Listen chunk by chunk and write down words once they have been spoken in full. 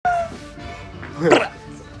So,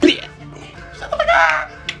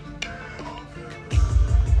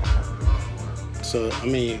 I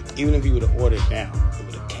mean, even if you would have ordered now, it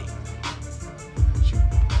would have came. You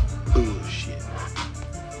bullshit.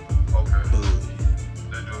 Okay. Bullshit.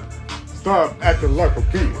 Stop acting like a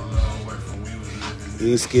bitch. We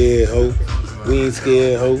ain't scared, ho. We ain't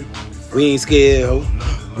scared, ho. We ain't scared, ho.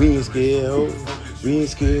 We ain't scared, ho. We ain't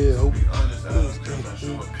scared, ho.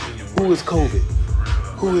 Who is COVID?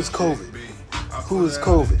 Who is COVID? Who is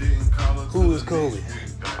COVID? Who is COVID?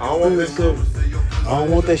 I don't want this shit. I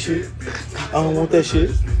don't want that shit. I don't want that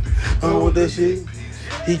shit. I don't want that shit.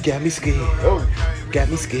 He got me scared. Got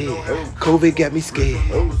me scared. COVID got me scared.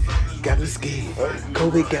 Got me scared.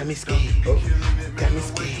 COVID got me scared. Got me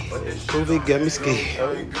scared. COVID got me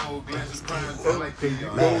scared.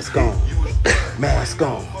 Mask on. Mask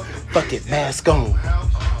on. Fuck it. Mask on.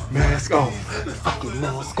 Mask on. Fuck it.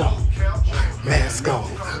 Mask on. Mask on.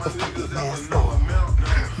 Fuck it. Mask on.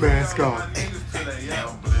 Mask on.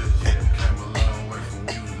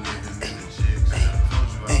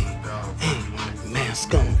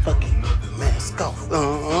 Mask on, fuck it, mask off,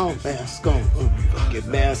 mask on, fuck it,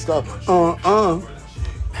 mask off,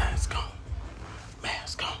 mask on,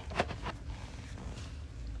 mask on.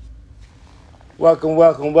 Welcome.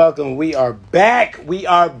 We are back.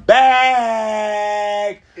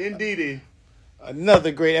 Indeedy.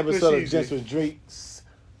 Another great episode of Gents with Drinks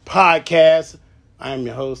podcast. I am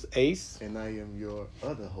your host, Ace. And I am your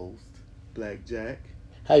other host, BlackJack.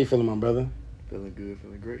 How you feeling, my brother? Feeling good,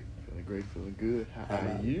 feeling great. Feeling good. How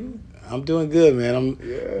are you? I'm doing good, man. I'm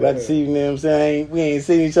glad to see you, know what I'm saying? We ain't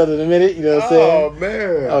seen each other in a minute, you know what I'm saying? Oh,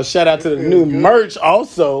 man. Oh, shout out to the new merch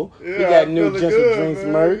also. Yeah, we got new Gents with Drinks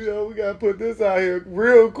man. merch. You know, we got to put this out here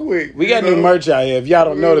real quick. We got new merch out here. If y'all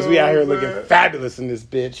don't notice, we out here looking fabulous in this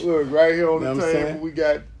bitch. Look, right here on You know the what I'm table, saying? we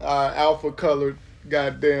got our alpha colored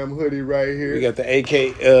goddamn hoodie right here. We got the AK,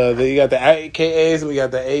 you got the AKAs and we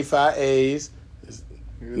got the A5As.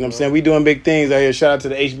 You know what I'm saying? We doing big things out here. Shout out to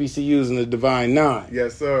the HBCUs and the Divine Nine.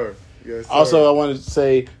 Yes, sir. Yes, sir. Also, I wanted to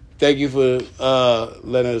say thank you for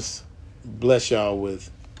letting us bless y'all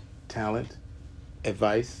with talent,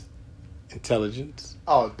 advice, intelligence,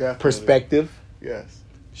 Oh, definitely. perspective. Yes.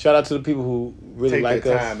 Shout out to the people who really Take like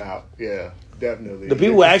their us. time out. Yeah, definitely. The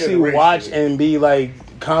people who actually watch and be like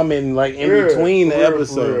comment like in between the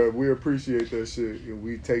episode. We appreciate that shit, and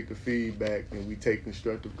we take the feedback and we take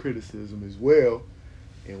constructive criticism as well,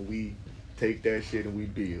 and we take that shit and we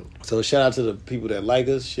build. So shout out to the people that like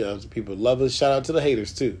us. Shout out to the people that love us. Shout out to the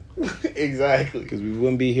haters too, Exactly. because we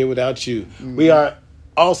wouldn't be here without you. Mm-hmm. We are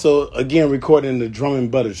also again recording in the Drum and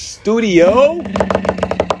Butter studio.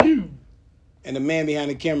 And the man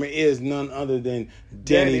behind the camera is none other than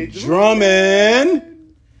Danny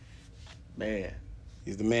Drummond. Man.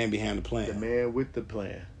 He's the man behind the plan. The man with the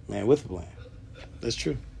plan. Man with the plan. That's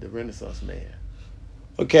true. The Renaissance man.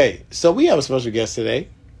 Okay, so we have a special guest today.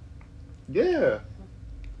 Yeah.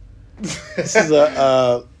 This is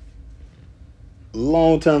a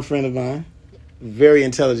long-term friend of mine. Very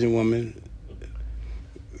intelligent woman.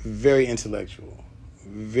 Very intellectual.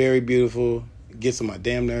 Very beautiful. Gets on my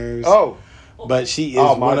damn nerves. Oh. But she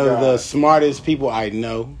is one of the smartest people I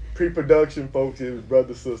know. Pre-production folks, it was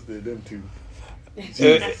brother, sister, them two. She's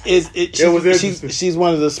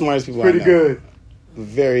one of the smartest people I know. Pretty good.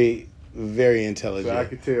 Very, very intelligent. So I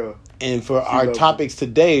could tell. And for our topics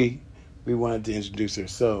today, we wanted to introduce her.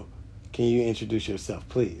 So, can you introduce yourself,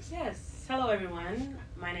 please? Yes. Hello, everyone.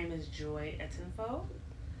 My name is Joy Etenfo.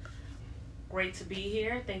 Great to be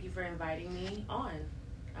here. Thank you for inviting me on.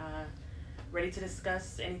 Ready to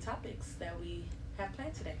discuss any topics that we have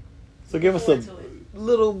planned today. So give us a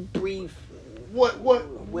little brief. What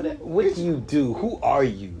do you do? Who are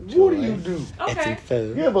you, Joy? What do you do? Okay.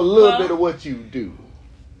 Give a little bit of what you do.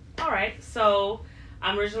 All right. So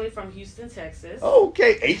I'm originally from Houston, Texas.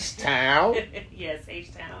 Okay, H-Town. Yes,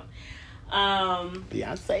 H-Town.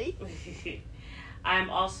 Beyonce. I'm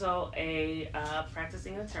also a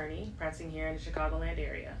practicing attorney, practicing here in the Chicagoland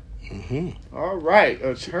area. Mm-hmm. All right,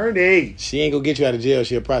 attorney. She ain't gonna get you out of jail.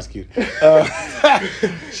 She a prosecutor.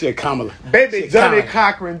 She a Kamala. Baby Johnny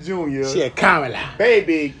Cochran Jr. She a Kamala.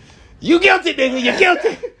 Baby. You guilty, nigga. You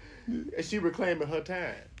guilty. And she reclaiming her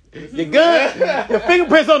time. Your gun. Your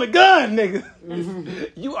fingerprints on the gun,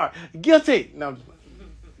 nigga. You are guilty. No,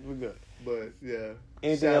 we're good. But, yeah.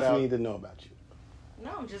 Anything else we need to know about you?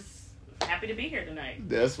 No, I'm just happy to be here tonight.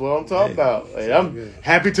 That's what I'm talking about. And I'm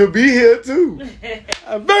happy to be here, too.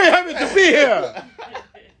 I'm very happy to be here.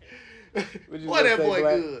 Boy, that boy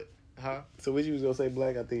Black? good. Huh? So what you was going to say,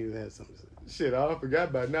 Black? I think you had something to say. Shit, I forgot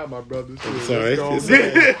about it now, my brother. Shit, Sorry. Let's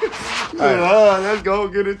go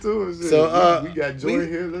get into it. Shit. So, we got Joy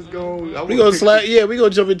here. Let's go. We gonna slide. Yeah, we gonna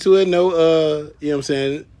jump into it. No, you know what I'm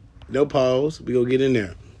saying? No pause. We gonna get in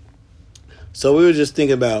there. So we were just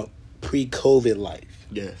thinking about pre-COVID life.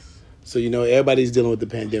 Yes. So, you know, everybody's dealing with the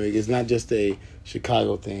pandemic. It's not just a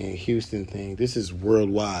Chicago thing, Houston thing. This is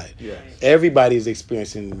worldwide. Yeah. Everybody's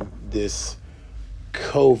experiencing this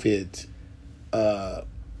COVID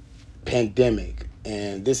pandemic.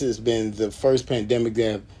 And this has been the first pandemic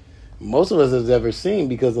that most of us have ever seen,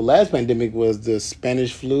 because the last pandemic was the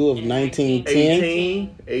Spanish flu of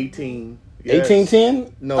 1910. 18. Yes.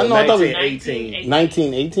 1810? No, I 1918.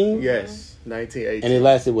 1918? Yes, 1918. And it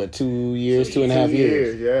lasted, what, 2 years, 2.5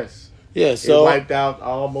 years? Yes. Yeah, so it wiped out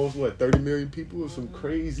almost 30 million people, or some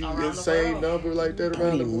crazy, insane number like that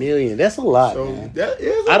around 30 million. That's a lot, so man. That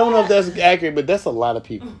is I don't know if that's accurate, but that's a lot of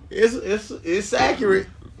people. It's accurate.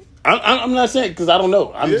 I'm not saying, because I don't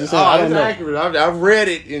know. I'm just saying I don't know. It's accurate. I've read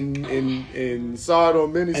it and saw it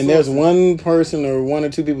on many. And there's one person or one or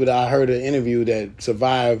two people that I heard an interview that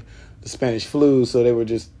survived the Spanish flu, so they were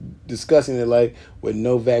just discussing it, like, with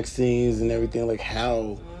no vaccines and everything, like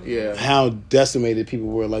how decimated people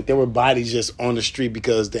were. Like, there were bodies just on the street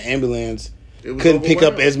because the ambulance couldn't pick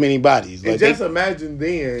up as many bodies. Like, just imagine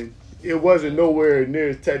then, it wasn't nowhere near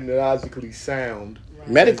as technologically sound,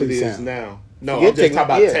 medically as it is sound now. No, I'm just talking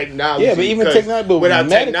about technology. Yeah, but even technology, but without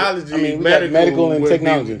technology, I mean, medical and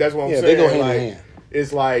technology. That's what I'm saying. They go hand in hand.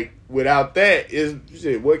 It's like, without that,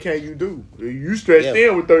 what can you do? You stretched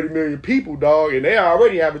in with 30 million people, dog, and they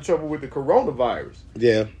already having trouble with the coronavirus.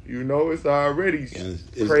 Yeah. You know, it's already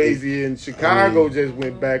crazy. And Chicago just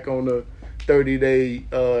went back on the 30-day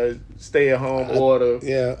stay-at-home order.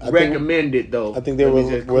 Yeah. Recommended, though. I think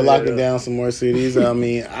we're locking down some more cities. I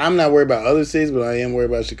mean, I'm not worried about other cities, but I am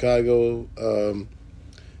worried about Chicago.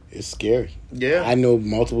 It's scary. Yeah. I know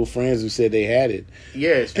multiple friends who said they had it.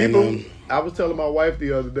 Yes, people. I was telling my wife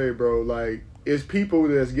the other day, bro, like, it's people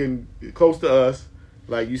that's getting close to us,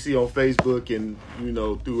 like you see on Facebook and, you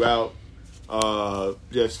know, throughout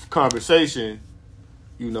just conversation,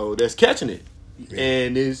 you know, that's catching it. Yeah.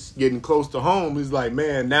 And it's getting close to home. It's like,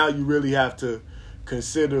 man, now you really have to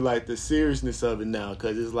consider, like, the seriousness of it now,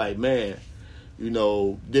 because it's like, man, you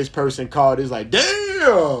know, this person called, it's like, damn.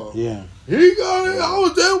 Yeah. He got it. I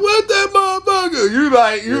was there with that motherfucker. You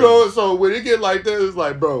like, you know, so when it get like that, it's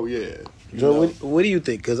like, bro, yeah. Joe, what do you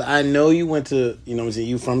think? Because I know you went to, you know what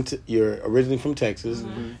I'm saying, you're originally from Texas.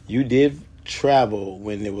 Mm-hmm. You did travel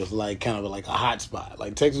when it was like kind of like a hot spot.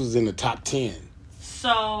 Like Texas was in the top 10.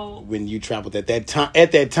 So when you traveled at that time,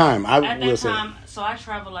 so I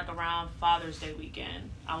traveled like around Father's Day weekend.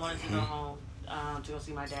 I wanted to go home to go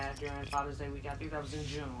see my dad during Father's Day weekend. I think that was in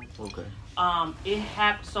June. Okay. It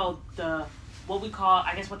happened. So what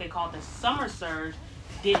they call the summer surge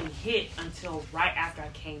didn't hit until right after I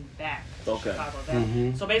came back to Chicago.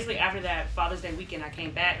 So basically after that Father's Day weekend I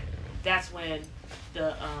came back, that's when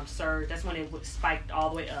the surge, that's when it spiked all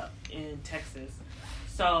the way up in Texas.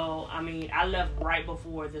 So, I mean, I left right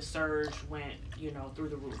before the surge went, you know, through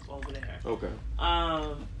the roof over there. Okay.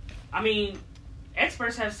 I mean, medical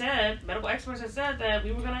experts have said that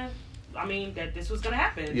that this was going to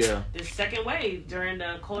happen. Yeah. This second wave during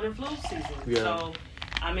the cold and flu season. Yeah. So,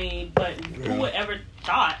 I mean, but who would ever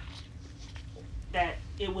thought that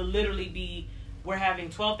it would literally be, we're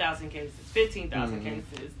having 12,000 cases, 15,000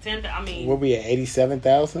 cases, 10,000. I mean, what we at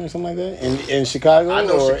 87,000 or something like that in Chicago? I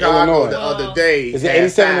know or Chicago Illinois? the other day. Is it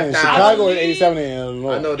 87 in Chicago or 87 in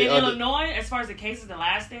Illinois? I know in Illinois, as far as the cases, the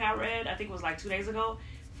last thing I read, I think it was like 2 days ago,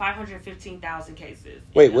 515,000 cases.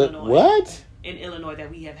 Wait, what? In Illinois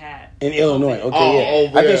that we have had. In Illinois, okay,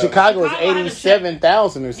 yeah. I think Chicago is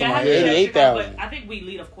 87,000 or something, 88,000. But I think we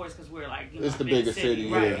lead, of course, because we're like, it's the biggest city,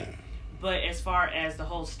 right? Yeah. But as far as the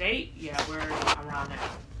whole state, yeah, we're around that.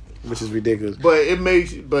 Which is ridiculous.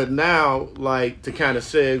 But now, like, to kind of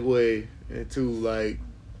segue into, like,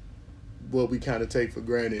 what we kind of take for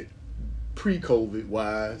granted pre-COVID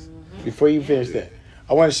wise. Before you finish that,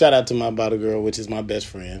 I want to shout out to my bottle girl, which is my best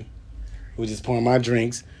friend, who just pouring my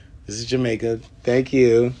drinks. This is Jamaica. Thank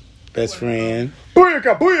you, best friend.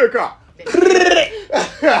 Booyaka, booyaka!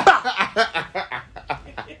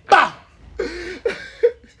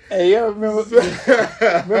 Hey, you ever remember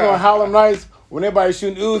on Harlem Nights when everybody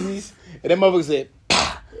shooting Uzis and that motherfucker said,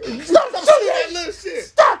 Stop that little shit!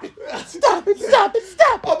 Stop it!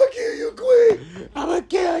 I'ma kill you quick!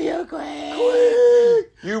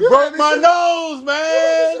 Quick! You broke my nose,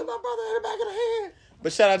 man! Shoot my brother in the back of the head.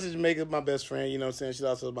 But shout out to Jamaica, my best friend, you know what I'm saying? She's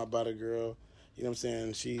also my bottle girl. You know what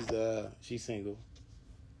I'm saying? She's single.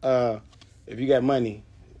 If you got money,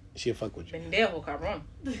 She'll fuck with you. Pendejo, cabrón.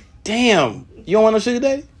 Damn. You don't want no sugar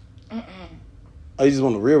daddy? Mm-mm. Oh, you just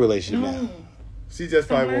want a real relationship now? No. She just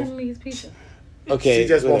Stop probably buying wants. me his pizza. Okay. She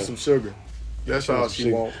just whatever. wants some sugar. That's all she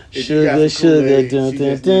Sugar. wants. If you got Sugar, some Kool-Aid, dun, she dun,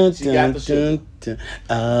 just dun, needs- she got the sugar. dun, dun.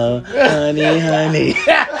 Oh, honey, honey.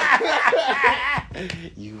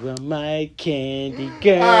 You are my candy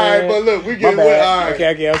girl. All right, but look, we My get bad. all right.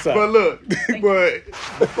 Okay, I'm sorry. But look, but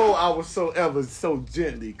before I was so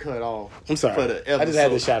gently cut off. I'm sorry. For the I just had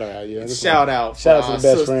to episode. shout her out. Yeah, Shout out Shout out for to our the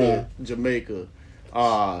best sister, friend. Jamaica.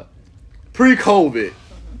 Pre-COVID,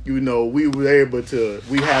 we were able to.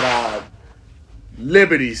 We had our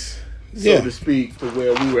liberties, so Yeah. to speak, to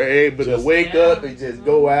where we were able to Just- wake Yeah. up and just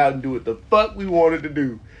go out and do what the fuck we wanted to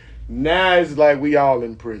do. Now it's like we all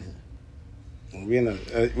in prison. We in a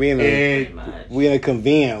And Pretty much.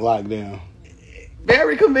 convenient lockdown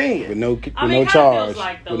very convenient. with no with I mean, no it kind of charge. feels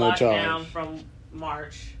like the With no lockdown charge. from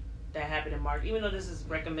March that happened in March. Even though this is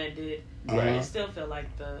recommended, Uh-huh. it still feel like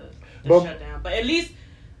the But- shutdown. But at least,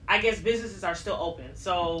 I guess businesses are still open.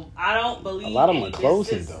 So I don't believe A lot of them any are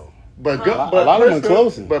closing business- though. But, Huh? go, A but lot of them are Pritzker-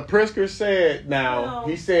 closing. But Pritzker said now Well-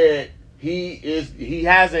 he said he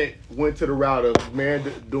hasn't went to the route of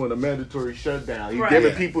doing a mandatory shutdown. He's Right.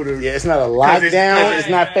 giving Yeah. people the Yeah, it's not a 'Cause it's- lockdown. 'cause It's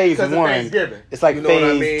not phase because of one. Thanksgiving. It's like You know what I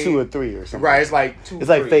phase mean? 2 or 3 or something. Right, it's like 2. It's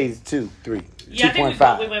like 3. phase 2, 3, Yeah, I think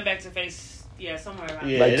 2.5. we went back to phase, somewhere around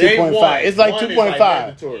Yeah, there. Like it ain't 2.5. one. It's like One is 2.5.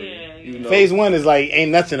 mandatory, Yeah, you yeah. know. Phase 1 is like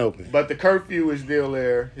ain't nothing open. But the curfew is still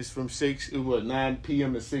there. It's from 9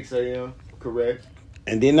 p.m. to 6 a.m. Correct.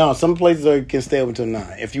 And then no, some places can stay open till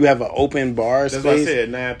 9. If you have an open bar That's what I space, said.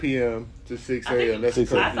 9 p.m. to 6 I think a.m. That's the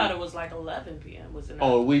 6 a.m. I curfew. thought it was like 11 p.m. Was it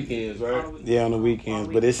not? On weekends, right? yeah, on the weekends.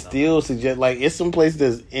 But it weekends, still suggests like it's some places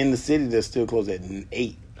that's in the city that's still closed at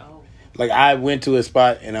 8. Oh. Like I went to a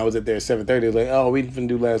spot and I was at there at 7:30. Like, oh, we finna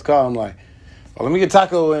do last call. I'm like, oh, let me get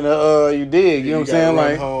taco and you dig. You know what I'm saying? Run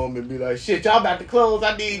Like, home and be like, shit, y'all about to close.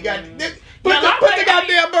 I need got put Yeah, a lot of the people-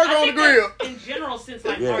 goddamn burger I on the think grill. that In general, since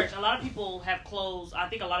like Yeah. March, a lot of people have closed. I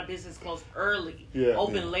think a lot of businesses closed early, Yeah.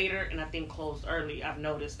 open Yeah. later, and I think closed early. I've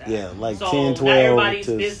noticed that. yeah, like so 10, not 12 everybody's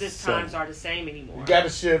to business 7. times are the same anymore. You got to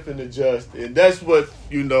shift and adjust, and that's what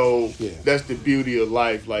Yeah. That's the beauty of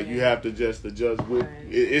life. Like you Yeah. have to just adjust with. Right.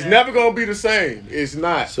 It's Yeah. never gonna be the same. It's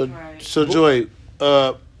not. So, Right. so Joy,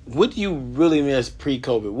 what do you really miss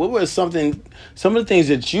pre-COVID? What were some of the things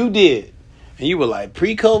that you did, and you were like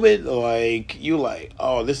pre-COVID, like you like,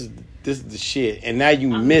 oh, this is the shit, and now you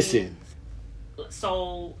miss it.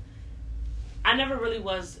 So, I never really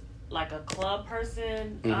was like a club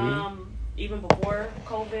person, Mhm. even before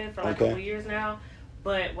COVID for like a Okay. couple years now.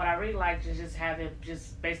 But what I really liked is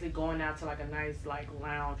just basically going out to like a nice like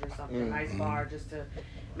lounge or something, a nice bar, just to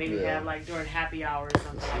maybe Yeah. have like during happy hour or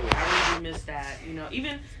something like that. I really do miss that,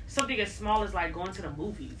 even something as small as like going to the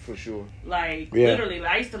movies. For sure. Like Yeah. literally,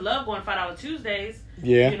 like, I used to love going $5 Tuesdays.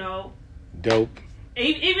 Yeah, You know, dope.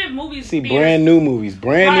 even if movies See, theaters- brand new movies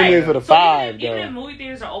for the so $5 even though. if movie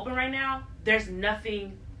theaters are open right now, there's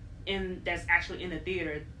nothing that's actually in the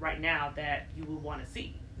theater right now that you would want to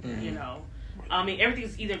see. You know, I mean,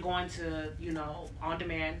 everything's either going to on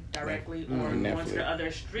demand directly or going Netflix. to the other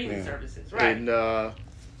streaming Yeah. services, right? And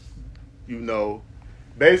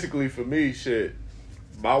basically for me, shit.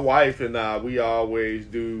 My wife and I, we always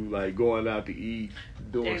do like going out to eat,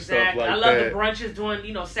 doing stuff Exactly. like I love that. the brunches,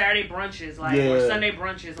 doing Saturday brunches, like Yeah. or Sunday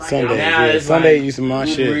brunches, like Sunday, Now yeah. it's Sunday like used to my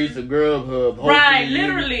Uber shit. Eats, the Grub Hub. right, Hopefully you-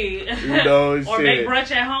 literally, You know, or make shit.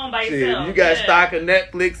 brunch at home by Shit, yourself. you got yeah. stock of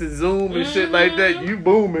Netflix and Zoom and shit like that. You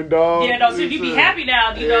booming, dog. Yeah, no, so you be happy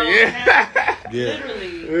now, Yeah. literally.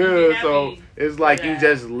 You be Yeah, so happy. it's like for you that.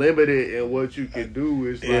 just limited in what you can do.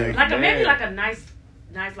 It's Yeah. Like maybe man. like a nice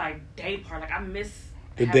like day party. Like I miss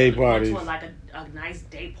The having day to go parties. to like a nice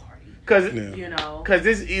day party. Cause Yeah. You know,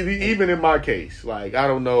 this even in my case, like I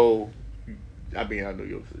don't know. I mean, I know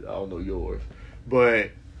yours. I don't know yours,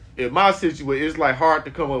 but in my situation, it's like hard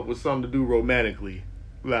to come up with something to do romantically,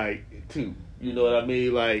 like too. You know what I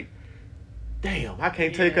mean? Like, damn, I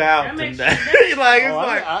can't take her out That makes tonight. sense. Like it's Oh,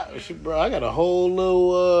 like. bro, I got a whole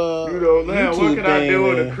little You know, man, what YouTube can I thing, do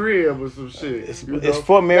in man. the crib or some shit? It's you it's know?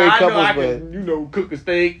 for married Now, I know couples, I but can, cook a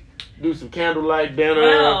steak, do some candlelight dinner,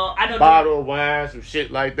 Well, I know bottle of wine, some shit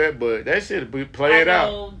like that. But that shit, play I it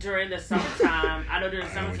out. know during the summertime. I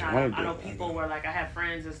wanna know do. people were like, I have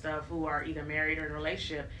friends and stuff who are either married or in a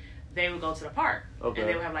relationship. They would go to the park Okay. and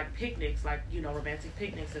they would have like picnics, like romantic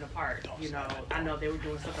picnics in the park. I know they were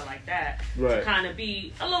doing something like that Right. to kind of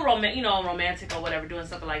be a little romantic or whatever, doing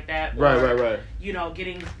something like that. Right, Or, right.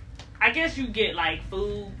 Getting, I guess you get like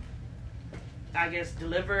food, I guess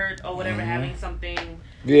delivered or whatever, having something.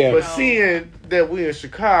 yeah, But know. seeing that we're in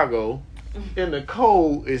Chicago, and the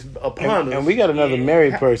cold is upon us. And we got another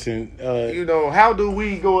married person. How do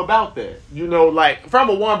we go about that? Like from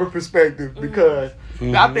a woman perspective, because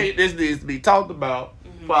I think this needs to be talked about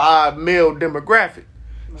for our male demographic.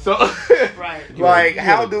 So, right.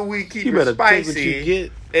 how do we keep it spicy? What you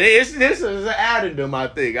get. And this is an addendum, I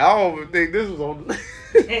think. I don't even think this was on.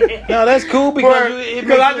 No, that's cool because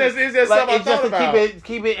it's just something I thought about.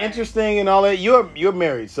 Keep it interesting and all that. You're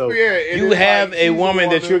married, so you have a woman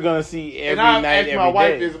that you're gonna see every night, every my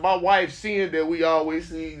wife day. Is my wife seeing that we always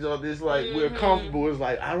see each other? It's like we're comfortable. It's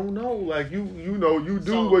like I don't know, like you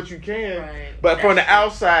do what you can, but from the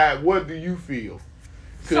outside, what do you feel?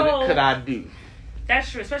 Could I do?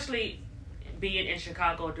 That's true, especially being in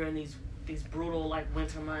Chicago during these brutal like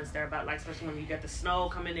winter months. They're about like especially when you get the snow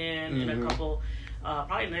coming in a couple.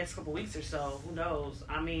 Probably the next couple weeks or so. Who knows?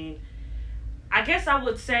 I mean, I guess I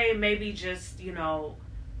would say maybe just,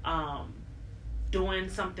 doing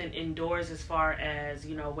something indoors as far as,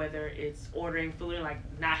 whether it's ordering food and like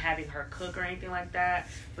not having her cook or anything like that,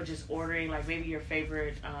 but just ordering like maybe your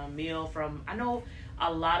favorite meal from, I know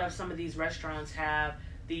a lot of some of these restaurants have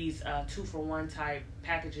these 2-for-1 type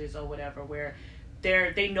packages or whatever where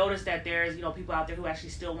they notice that there's people out there who actually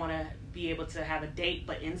still want to be able to have a date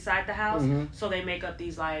but inside the house, so they make up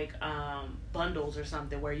these like bundles or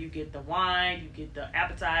something where you get the wine, you get the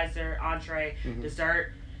appetizer, entree,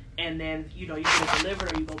 dessert, and then you get it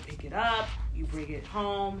delivered or you go pick it up, you bring it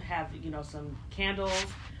home, have some candles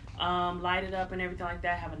lighted up and everything like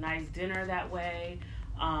that, have a nice dinner that way,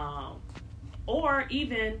 or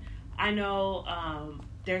even I know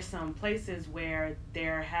there's some places where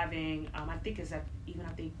they're having, I think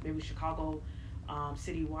maybe Chicago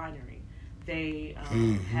City Winery. They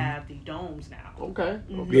have the domes now. Okay.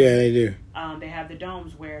 Yeah, they do. They have the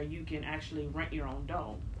domes where you can actually rent your own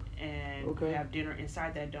dome. And you have dinner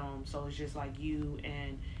inside that dome. So it's just like you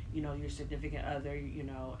and, your significant other,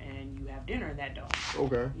 and you have dinner in that dome.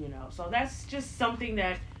 Okay. So that's just something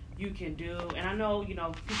that you can do. And I know,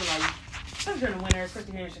 people like, especially during the winter,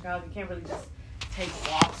 especially here in Chicago, you can't really just take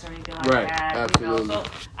walks or anything like that. Absolutely. So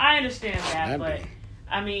I understand that, but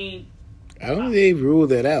I mean, I don't think they rule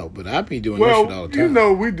that out, but I be doing that shit all the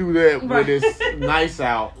time. We do that when it's nice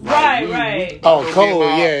out. Like, right. Cold.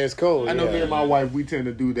 It's cold. I know me and my wife, we tend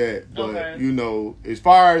to do that. But, as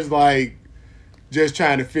far as like just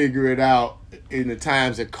trying to figure it out in the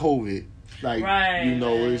times of COVID, like,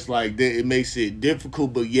 it's like it makes it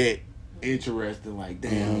difficult, but yet interesting. Like,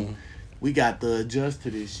 damn, we got to adjust to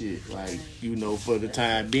this shit, like, for the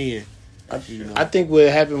time being. I think what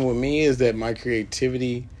happened with me is that my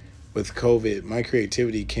creativity with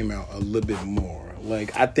COVID, came out a little bit more.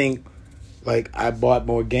 Like, I think, like, I bought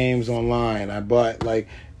more games online. I bought, like,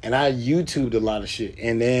 and I YouTubed a lot of shit.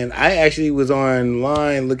 And then I actually was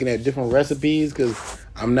online looking at different recipes because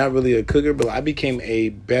I'm not really a cooker, but I became a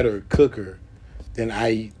better cooker than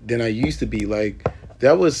I used to be. Like,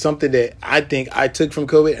 that was something that I think I took from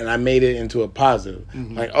COVID and I made it into a positive.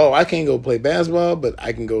 Like, I can't go play basketball, but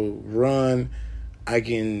I can go run. I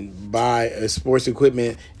can buy a sports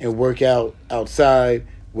equipment and work out outside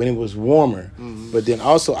when it was warmer. But then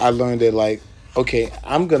also I learned that, like, okay,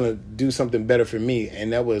 I'm going to do something better for me.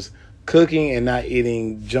 And that was cooking and not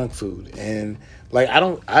eating junk food. And like, I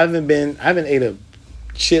haven't ate a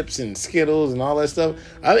chips and Skittles and all that stuff.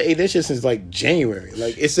 I ate that shit since like January.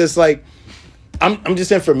 Like, it's just like, I'm just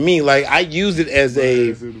saying for me, like, I used it as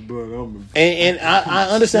and I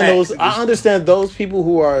understand those. I understand those people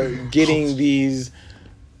who are getting these,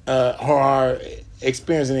 who are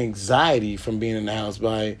experiencing anxiety from being in the house.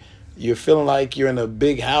 By you're feeling like you're in a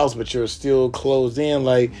big house, but you're still closed in.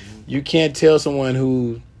 Like, you can't tell someone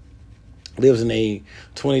who lives in a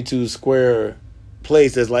 22 square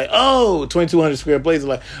place that's like, 2,200 square place is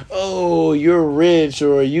like, you're rich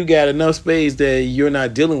or you got enough space that you're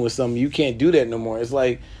not dealing with something. You can't do that no more. It's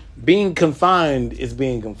like being confined is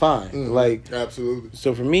being confined. Like, absolutely.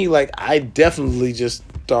 So for me, like, I definitely just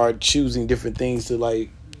start choosing different things to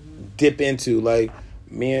like dip into. Like,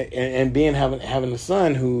 me and being having a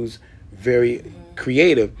son who's very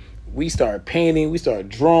creative. We start painting. We start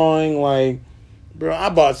drawing. Like, bro, I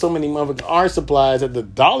bought so many motherfucking art supplies at the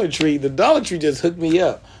Dollar Tree. The Dollar Tree just hooked me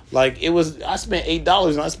up. Like, I spent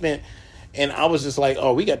 $8 and I was just like,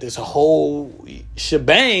 we got this whole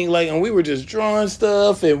shebang. Like, and we were just drawing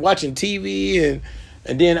stuff and watching TV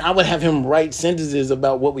and then I would have him write sentences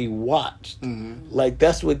about what we watched. Like,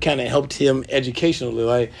 that's what kind of helped him educationally.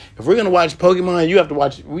 Like, if we're going to watch Pokemon,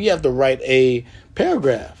 we have to write a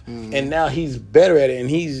paragraph. And now he's better at it and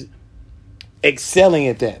he's excelling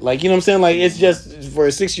at that. Like, you know what I'm saying? Like, it's just for a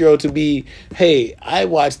 6-year-old to be, hey, I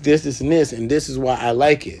watched this, and this, and this is why I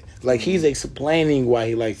like it. Like, he's explaining why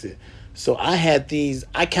he likes it. So I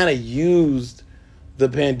kind of used the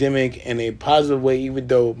pandemic in a positive way, even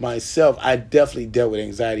though myself, I definitely dealt with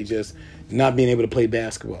anxiety, just not being able to play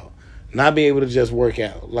basketball, not being able to just work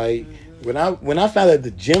out. Like, when I found that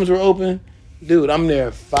the gyms were open, dude, I'm there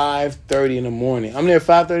at 5:30 in the morning. I'm there at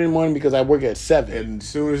 5:30 in the morning because I work at 7. And as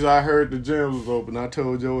soon as I heard the gym was open, I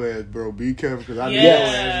told your ass, bro, be careful, because I knew your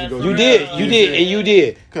ass to go. You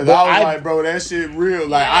did. Because I was like, bro, that shit real.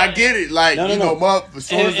 Like, I get it. Like, no. as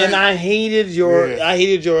soon as and I hated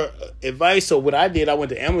your advice. So what I did, I went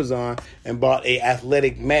to Amazon and bought a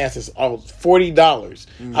athletic mask. It's all $40.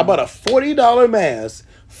 Mm-hmm. I bought a $40 mask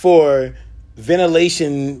for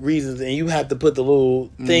ventilation reasons, and you have to put the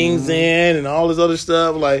little things in and all this other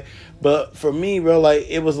stuff. Like, but for me, bro, like,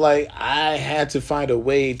 it was like I had to find a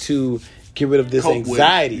way to get rid of this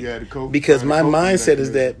anxiety, because my mindset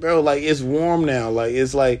is that, bro, like, it's warm now. Like,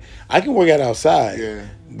 it's like I can work out outside,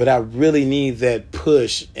 but I really need that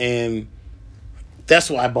push, and that's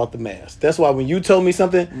why I bought the mask. That's why when you told me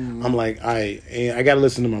something, I'm like, I got to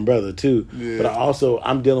listen to my brother too. Yeah. But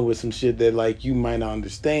I'm dealing with some shit that, like, you might not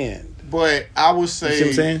understand. But I would say, you see what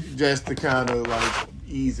I'm saying? Just to kind of like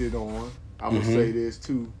ease it on, I would say this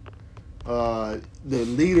too. The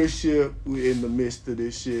leadership in the midst of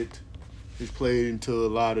this shit is played into a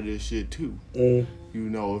lot of this shit too. You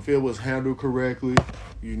know, if it was handled correctly,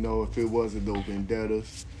 you know, if it wasn't no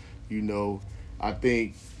vendettas, you know, I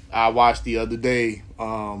think I watched the other day,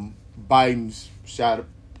 Biden's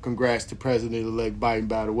congrats to President-elect Biden,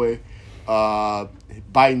 by the way.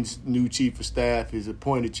 Biden's new chief of staff, his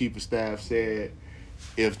appointed chief of staff, said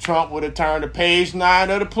if Trump would have turned to page 9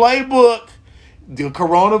 of the playbook, the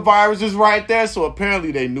coronavirus is right there. So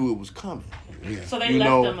apparently they knew it was coming. Yeah. So they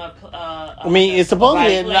left them it's supposed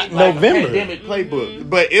to be November. Pandemic playbook,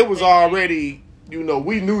 but it was already. You know,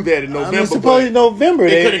 we knew that in November. Supposedly November.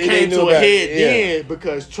 It could have came to a head then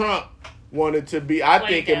because Trump wanted to be. I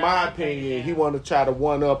think, in my opinion, he wanted to try to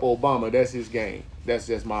one up Obama. That's his game. That's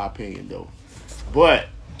just my opinion, though. But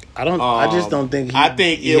I just don't think. I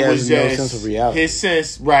think it was just no sense of reality. His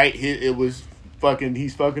sense, right? It was fucking.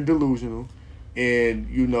 He's fucking delusional, and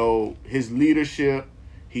you know his leadership.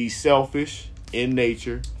 He's selfish in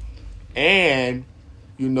nature, and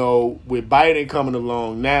you know with Biden coming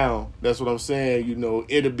along now, that's what I'm saying. You know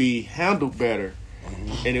it'll be handled better,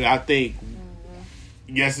 and I think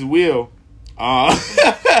yes, it will.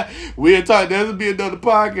 We'll talk. There'll be another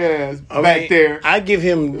podcast back there. I give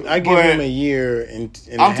him a year and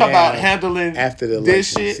I'm talking about handling after the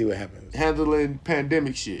this election. shit. See what happens. Handling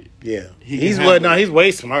pandemic shit. Yeah, he's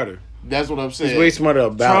way smarter. That's what I'm saying. He's way smarter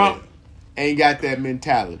about Trump ain't got that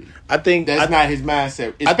mentality. I think that's not his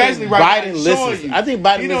mindset. Especially Biden listens. I think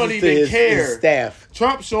Biden listens to his staff.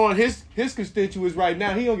 Trump showing his constituents right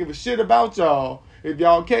now. He don't give a shit about y'all if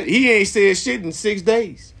y'all can't. He ain't said shit in 6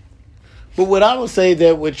 days. But what I would say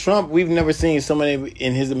that with Trump, we've never seen somebody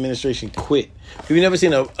in his administration quit. We've never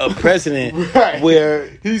seen a president where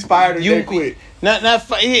he's fired and they quit.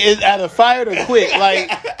 He is either fired or quit. Like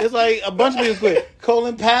it's like a bunch of people quit.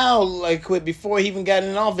 Colin Powell quit before he even got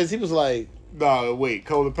in office. He was like, "No, wait,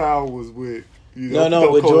 Colin Powell was with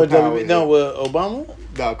with George W. No, with Obama.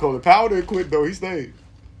 No, Colin Powell didn't quit though. He stayed.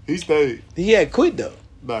 He had quit though.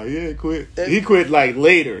 No, he didn't quit. He quit like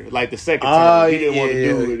later, like the second term. He didn't want to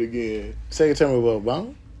do it again. Second term with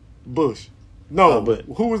Obama? Bush. No, but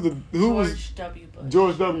who was George W. Bush.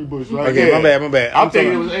 George W. Bush, right? Okay, yeah. my bad. I'm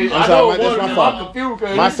thinking it was. I'm sorry, that's my fault. I'm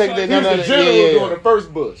confused. My secretary, the general during the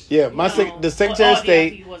first Bush. Yeah, the Secretary of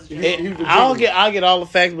State. I'll get all the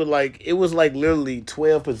facts, but it was literally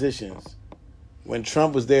 12 positions when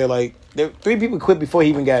Trump was there. 3 people quit before he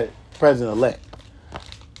even got president-elect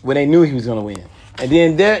when they knew he was going to win. And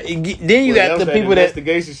then you got the people that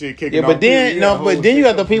investigation shit kicking off. But then you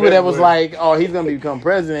got the people that was like, oh, he's gonna become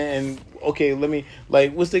president, and okay, let me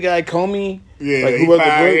what's the guy Comey? Yeah, who wrote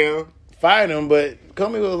the book? Fired him, but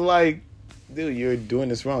Comey was like, dude, you're doing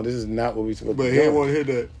this wrong. This is not what we're supposed to be doing. But he didn't want to hear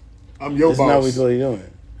that. I'm your boss. This is not what we're supposed to be doing.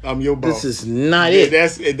 I'm your boss. This is not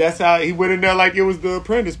it. That's how he went in there like it was The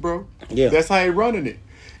Apprentice, bro. Yeah, that's how he running it,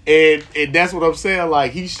 and that's what I'm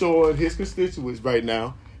saying. He's showing his constituents right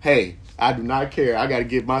now, hey, I do not care. I got to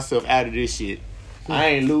get myself out of this shit. I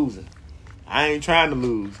ain't losing. I ain't trying to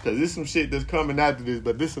lose because there's some shit that's coming after this,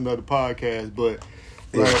 but this is another podcast. But,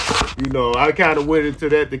 I kind of went into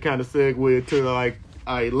that to kind of segue into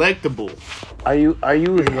Elect-ible. Are you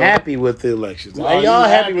happy with the elections? Are y'all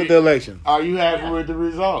happy with the election? Are you happy with the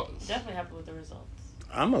results? Definitely happy with the results.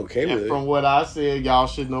 I'm okay with it. From what I said, y'all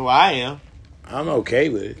should know I am. I'm okay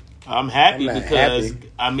with it. I'm happy because,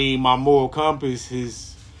 my moral compass is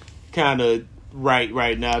kind of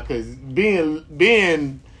right now because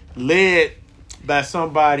being led by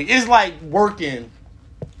somebody. It's like working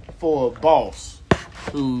for a boss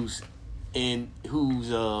who's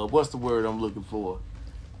what's the word I'm looking for?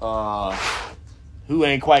 Who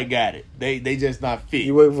ain't quite got it. They just not fit.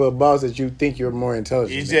 You work for a boss that you think you're more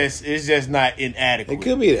intelligent. It's just not inadequate. It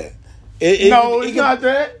could be that. It's not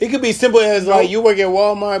that. It could be simple as like you work at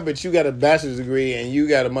Walmart, but you got a bachelor's degree and you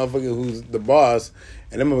got a motherfucker who's the boss,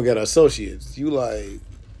 and them motherfucker got associates. You like,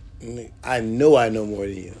 I know more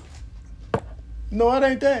than you. No, it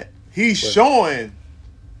ain't that. He's showing.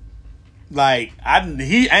 Like I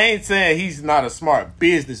ain't saying he's not a smart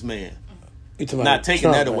businessman. Not taking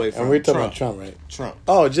Trump, that away right? from and we're talking Trump. about Trump, right? Trump.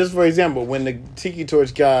 Oh, just for example, when the Tiki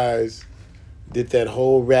Torch guys did that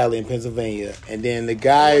whole rally in Pennsylvania, and then the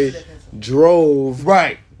guy drove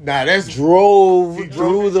through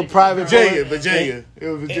the private Virginia. It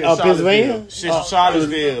was Virginia. Pennsylvania?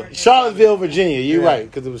 Charlottesville, Virginia. You're right,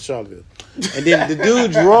 because it was Charlottesville. And then the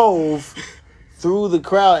dude drove through the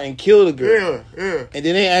crowd and killed a girl. Yeah. And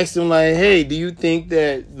then they asked him like, "Hey, do you think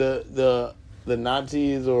that the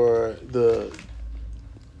Nazis or the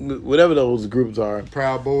whatever those groups are,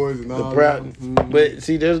 Proud Boys and all But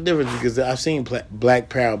see, there's a difference because I've seen black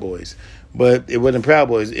Proud Boys, but it wasn't Proud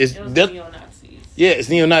Boys. It was neo-Nazis. Yeah, it's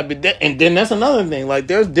neo-Nazi. And then that's another thing. Like,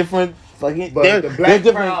 there's different fucking. But the black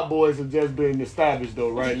Proud Boys have just been established, though,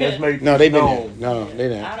 right? Let's make no, they've been known. there. No,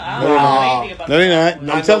 they not. I don't know anything about No, they not.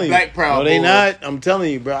 Not I'm telling you. Black Proud no, they Boys. not. I'm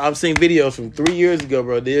telling you, bro. I've seen videos from 3 years ago,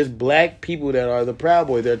 bro. There's black people that are the Proud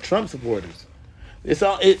Boys. They're Trump supporters.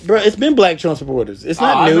 It's been black Trump supporters. It's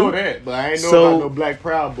not new. I know that, but I ain't know about no black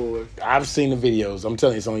Proud Boys. I've seen the videos. I'm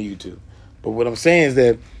telling you, it's on YouTube. But what I'm saying is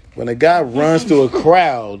that when a guy runs through a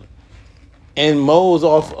crowd and mows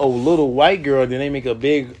off a little white girl, then they make a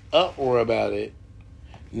big uproar about it.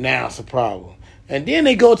 Now it's a problem. And then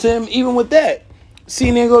they go to him even with that.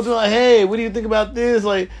 See, they go to like, hey, what do you think about this?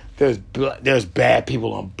 Like, there's bad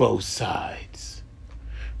people on both sides.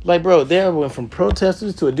 Like, bro, there went from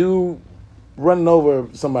protesters to a dude running over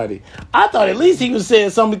somebody. I thought at least he was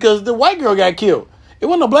saying something because the white girl got killed. It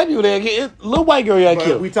wasn't no black people that got killed. Little white girl got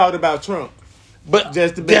killed. We talked about Trump. But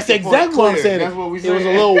that's exactly what I'm saying. That's what we said. It was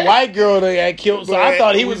a little white girl that got killed, so I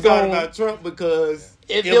thought he was going about Trump because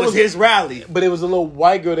it was his rally. But it was a little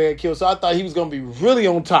white girl that got killed, so I thought he was going to be really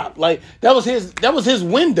on top. Like that was his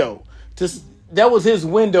window. That was his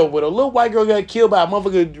window. But a little white girl got killed by a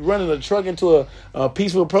motherfucker running a truck into a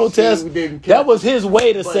peaceful protest. That was his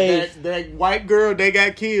way to say that white girl they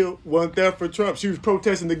got killed wasn't there for Trump. She was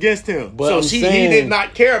protesting against him. But so he did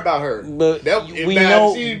not care about her. But we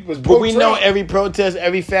know every protest,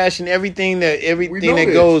 every fashion, everything that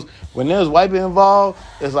goes when there's white people involved.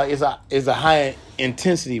 It's like it's a high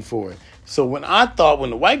intensity for it. So when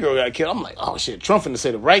the white girl got killed, I'm like, oh shit, Trump finna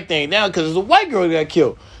say the right thing now because it's a white girl that got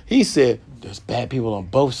killed. He said, there's bad people on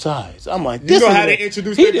both sides. I'm like, this how they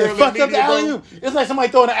introduce that girl in the fucked up the media, alley-oop. It's like somebody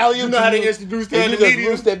throwing an alley-oop. You know how they introduce that in the media? You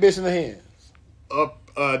just loose that bitch in the hands.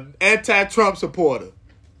 An anti-Trump supporter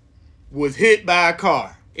was hit by a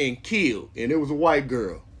car and killed, and it was a white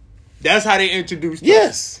girl. That's how they introduced Trump.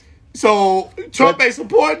 Yes. So Trump ain't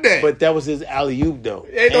support that. But that was his alley-oop, though.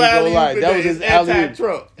 Ain't no alley-oop. That was his alley-oop.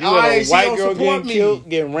 Anti-Trump. You had a white girl getting killed,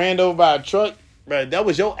 getting ran over by a truck. Bro, that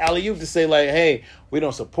was your alley-oop to say like, hey, we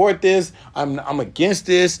don't support this. I'm against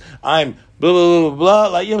this. I'm blah, blah, blah, blah.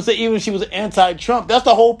 Like, you know what I'm saying? Even if she was anti-Trump, that's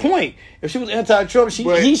the whole point. If she was anti-Trump,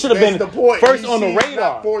 he should have been first on the radar.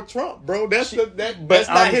 Not for Trump, bro. That's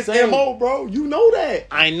not his MO, bro. You know that.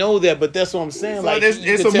 I know that, but that's what I'm saying. So like, it's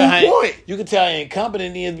a moot point. You can tell how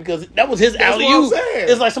incompetent he is because that was his alley-oop.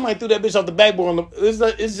 It's like somebody threw that bitch off the backboard.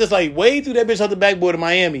 It's just like Wade threw that bitch off the backboard in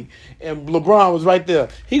Miami, and LeBron was right there.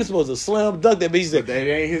 He was supposed to slam dunk that bitch. He said, that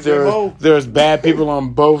ain't his MO. There's bad people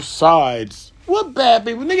on both sides. What bad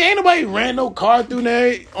people? Nigga, ain't nobody ran no car through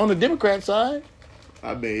there on the Democrat side.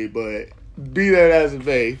 I mean, but be that as it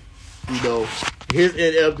may, you know, his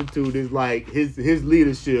ineptitude is like his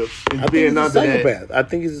leadership is being under that. I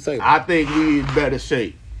think he's a psychopath. I think we in better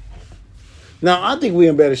shape. No, I think we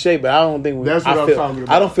in better shape, but I don't think That's what I'm talking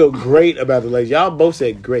about. I don't feel great about the ladies. Y'all both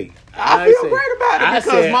said great. I feel great about it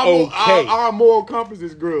because our moral compass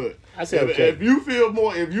is good. I said okay. If you feel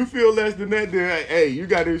less than that, then hey, you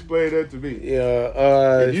got to explain that to me.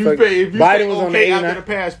 Yeah. If you Biden was on the 89 after the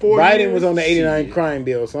past 4 years. Biden was on the 89 crime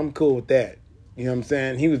bill, so I'm cool with that. You know what I'm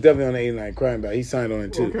saying? He was definitely on the 89 crime bill. He signed on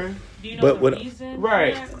it too. Okay. Do you know the reason for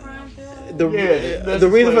that crime bill? The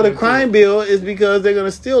reason for the crime bill is because they're gonna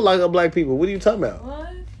still lock up black people. What are you talking about?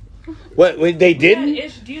 What? They didn't?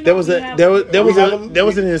 Yeah, there was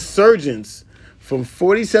an insurgence from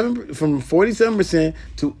 47%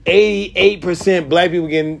 to 88%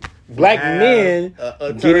 black men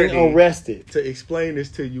getting arrested. To explain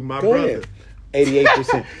this to you, my Go brother. ahead.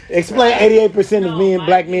 88%. Explain 88% of men,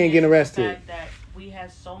 black men getting arrested. The fact that we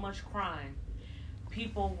had so much crime,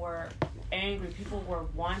 people were angry. People were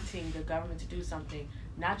wanting the government to do something.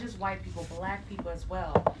 Not just white people, black people as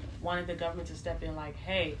well wanted the government to step in. Like,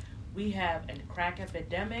 hey, we have a crack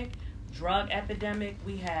epidemic, drug epidemic.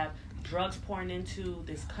 We have drugs pouring into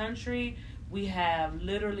this country. We have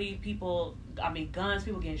literally guns,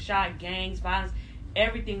 people getting shot, gangs, violence.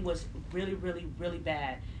 Everything was really, really, really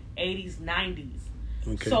bad. 80s, 90s.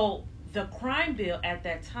 Okay. So the crime bill at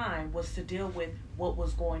that time was to deal with what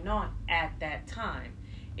was going on at that time.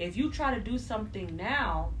 If you try to do something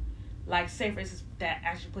now, like say for instance that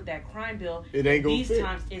actually put that crime bill, it ain't these fit.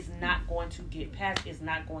 Times it's not going to get passed, it's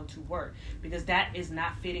not going to work because that is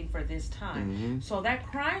not fitting for this time. Mm-hmm. So that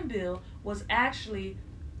crime bill was actually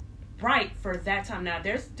right for that time. Now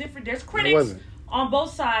there's critics on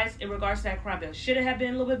both sides in regards to that crime bill. Should it have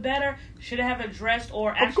been a little bit better? Should it have addressed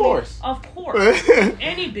or actually of course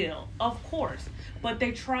any bill, of course. But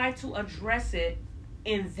they tried to address it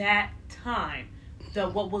in that time,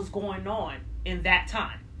 what was going on in that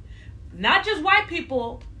time. Not just white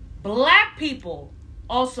people, black people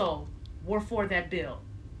also were for that bill.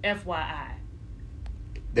 FYI.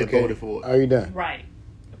 They voted for it. Are you done? Right.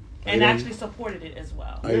 And actually supported it as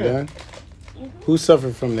well. Are you done? Mm-hmm. Who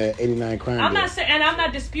suffered from that 89 crime bill? I'm not saying, and I'm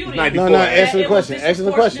not disputing. No, answer the question. Answer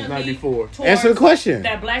the question. 94. Answer the question.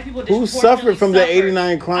 That black people who suffered from the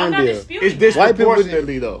 89 crime bill? It's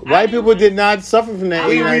disproportionately though. White people did not suffer from that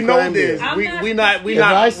 89 crime bill. We not. If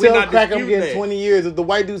I sell crack, I'm getting 20 years. If the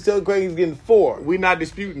white dude sells crack, he's getting 4. We not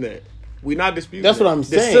disputing that. That's what I'm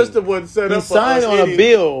saying. The system wasn't set up. He signed on a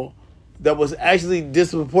bill that was actually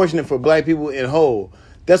disproportionate for black people in whole.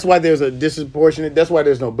 That's why there's a disproportionate. That's why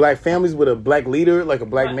there's no black families with a black leader, like a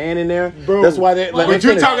black man in there. Bro, that's why they. But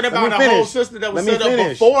you're talking about a whole system that was set up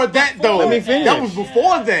before that, though. Let me finish. That was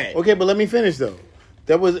before that. Okay, but let me finish though.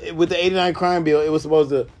 That was with the 89 crime bill. It was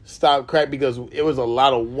supposed to stop crack because it was a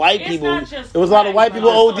lot of white people. It was a lot of white people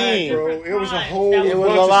ODing. Bro, it was a whole. It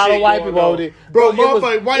was a lot of white people ODing. Bro,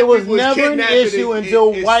 it was never an issue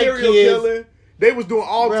until white kids. They was doing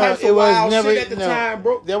all types of wild shit at the time,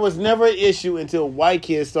 bro. There was never an issue until white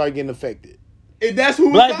kids started getting affected. And that's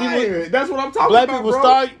who black people. That's what I'm talking about,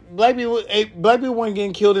 bro. Black people weren't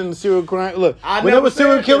getting killed in the serial crime. Look, when there were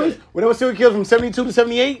serial killers from 72 to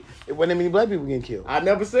 78, it wasn't that many black people getting killed. I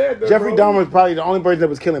never said that. Jeffrey Dahmer was probably the only person that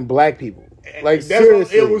was killing black people. Like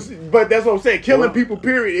seriously, but that's what I'm saying. Killing people,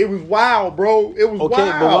 period. It was wild, bro. It was wild. Okay,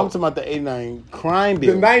 but I'm talking about the 89 crime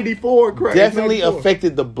bill. The 94 crime definitely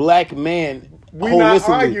affected the black man. We're not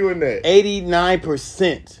arguing that.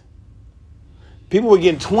 89%. People were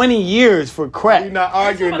getting 20 years for crack. We're not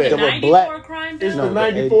arguing that. The 94 crime bill? It's the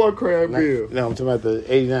 94 crime bill. No, I'm talking about the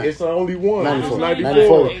 89. It's the only one.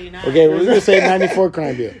 94. Okay, we're going to say 94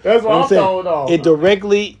 crime bill. That's what I'm throwing off. It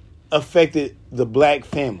directly affected the black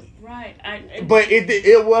family. Right. But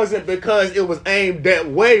it wasn't because it was aimed that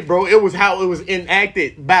way, bro. It was how it was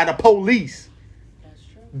enacted by the police.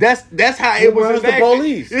 That's how it was enacted. The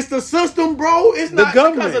police? It's the system, bro. It's not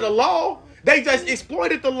because of the law. They just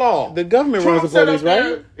exploited the law. The government runs the police,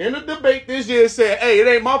 right? In a debate this year said, hey, it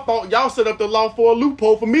ain't my fault. Y'all set up the law for a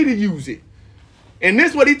loophole for me to use it. And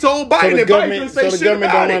this what he told Biden. So the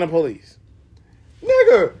government don't run the police.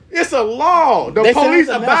 Nigga, it's a law. The police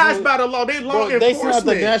abide by the law. They law enforcement. They sent out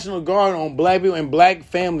the National Guard on black people and black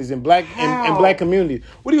families and black and black communities.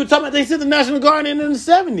 What are you talking about? They sent the National Guard in the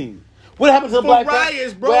 70s. What happened to the black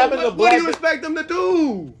riots, bro? What do you expect them to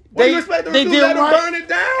do? What do you expect them to do? Let them burn it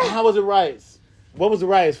down? How was it riots? What was the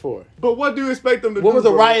riots for? But what do you expect them to do? What was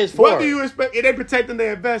the riots for? What do you expect? They protecting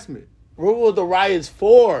their investment. What was the riots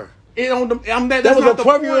for? There was a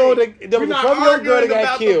 12-year-old girl that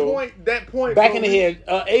got killed. That point. Back in the head.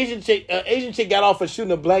 Asian chick got off for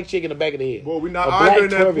shooting a black chick in the back of the head. Well, we're not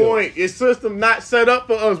arguing that point. It's system not set up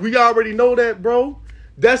for us. We already know that, bro.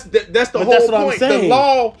 That's the whole point. I'm saying. The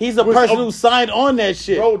law. He's a person who signed on that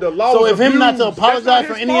shit. Bro, the law. So if him not to apologize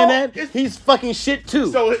for any of that, he's fucking shit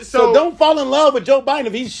too. So don't fall in love with Joe Biden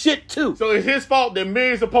if he's shit too. So it's his fault that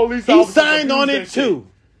millions of police officers. He signed on it too.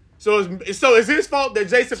 So it's his fault that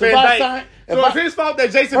Jason Van Dyke. So it's his fault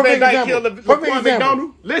that Jason Van Dyke killed Laquan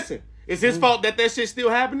McDonald. Listen, it's his fault that shit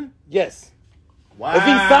still happening. Yes. Wow. If he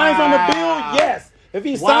signs on the bill, yes. If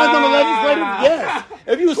he signs on the legislative, yes.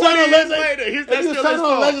 If you sign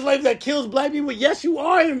on the legislative that kills black people, yes, you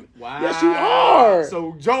are. Wow. Yes, you are.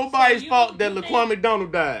 So Joe Biden's fault that Laquan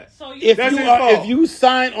McDonald died. If you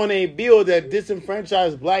sign on a bill that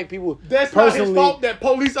disenfranchises black people, that's not his fault that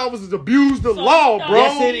police officers abuse the law, bro.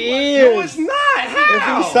 Yes, it is. No, it's not.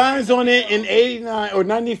 How? If he signs on it in 89 or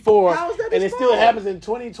 94, and it still happens in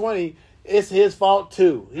 2020. it's his fault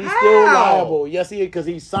too. He's still liable. Yes, he is, because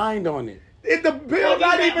he signed on it. The bill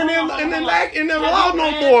not even in the law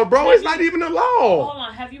no more, bro. It's not even a law. Hold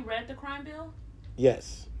on. Have you read the crime bill?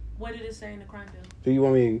 Yes. What did it say in the crime bill? Do you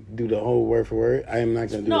want me to do the whole word for word? I am not going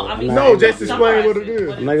to do No, that. I mean, just explain what it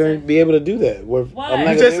is. I'm not going to be able to do that. Why? I'm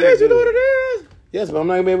not You just said you know what it is. Yes, but I'm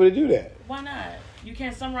not going to be able to do that. Why not? You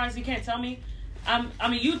can't summarize. You can't tell me. I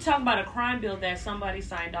mean, you talk about a crime bill that somebody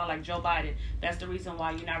signed on, like Joe Biden. That's the reason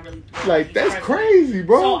why you're not really like that's crazy,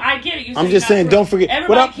 bro. So I get it. I'm just saying, don't forget.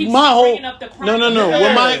 Everybody keeps bringing up the crime.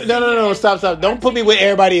 No. Stop. Don't put me with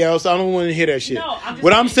everybody else. I don't want to hear that shit. No,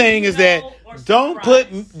 what I'm saying is that don't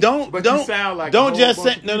just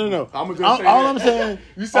say no. All I'm saying,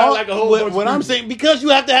 you sound like a whole bunch. What I'm saying, because you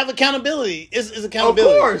have to have accountability. It's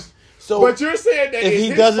accountability. Of course. So, but you're saying that if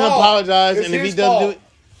he doesn't apologize and if he doesn't do it.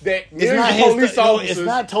 That it's not his police officers. It's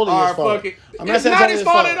not totally his fault. It's not his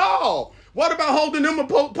fault at all. What about holding them?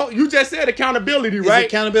 You just said accountability, right?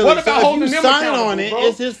 It's accountability. What about holding them accountable? On it,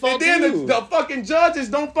 it's his fault. And then the fucking judges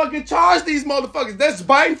don't fucking charge these motherfuckers. That's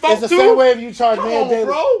Biden fault too. It's the same way if you charge Mayor Daley.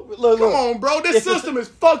 Come on, bro. This system is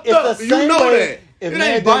fucked up. You know that. If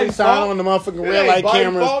Mayor Daley signed on the motherfucking red light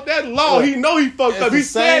cameras, that law, he know he fucked up. He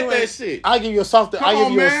said that shit. I'll give you a softer. I'll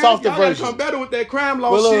give you a softer version. Come better with that crime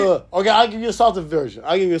law shit. Okay, I'll give you a softer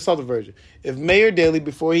version. If Mayor Daley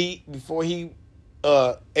before he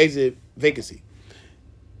exit vacancy,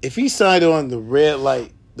 if he signed on the red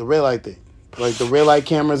light thing, like the red light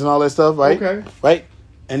cameras and all that stuff, right? Okay. Right?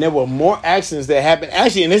 And there were more accidents that happened.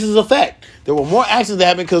 Actually, and this is a fact, there were more accidents that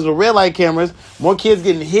happened because of the red light cameras, more kids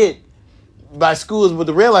getting hit by schools with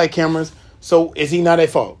the red light cameras. So is he not at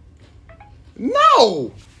fault?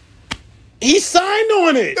 No. He signed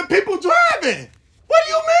on it. The people driving. What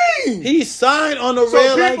do you mean? He signed on the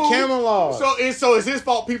red light camera law. So it's his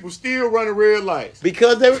fault people still running red lights.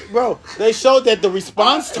 Because they showed that the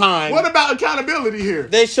response time. What about accountability here?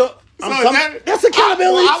 They show that's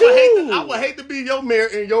accountability too. I would hate to be your mayor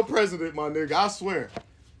and your president, my nigga. I swear.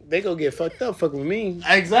 They gonna get fucked up fucking with me.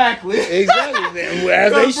 Exactly. As they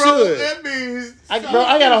should. That means I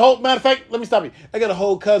got a whole matter of fact, let me stop you. I got a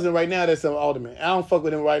whole cousin right now that's an alderman. I don't fuck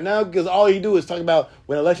with him right now because all he do is talk about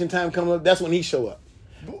when election time comes up, that's when he show up.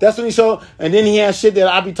 And then he has shit that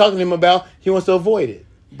I be talking to him about. He wants to avoid it.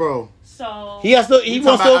 Bro. So he wants to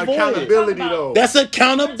avoid accountability it. though. That's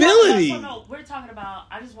accountability. We're talking about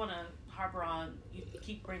I just wanna harper on you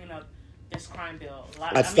keep bringing up this crime bill.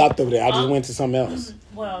 I stopped over there. I just went to something else.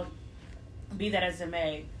 Well, be that as it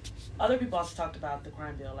may, other people also talked about the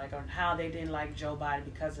crime bill, like on how they didn't like Joe Biden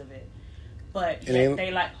because of it. But yet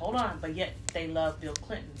they love Bill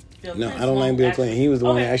Clinton. No, I don't like Bill Clinton. He was the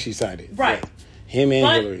one that actually signed it. Right. Yeah. Him and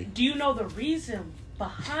Hillary. Do you know the reason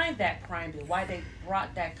behind that crime bill? Why they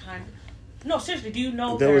brought that kind of... No, seriously, do you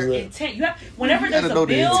know their intent? Whenever there's a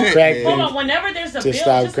bill... Hold on, whenever there's a bill...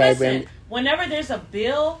 Just listen. Whenever there's a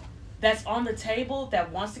bill that's on the table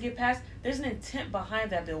that wants to get passed, there's an intent behind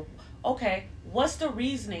that bill. Okay, what's the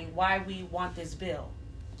reasoning why we want this bill?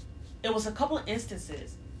 It was a couple of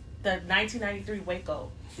instances. The 1993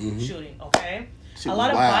 Waco shooting, okay? A lot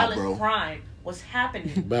of violent crime was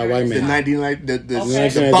happening. By white man.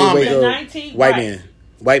 The bombing.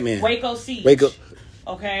 White man. Waco siege.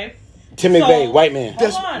 Okay? Tim McVeigh, white man.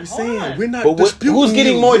 Hold on. We're not who's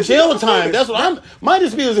getting more jail time? That's what my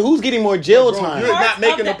dispute is who's getting more jail time. You're not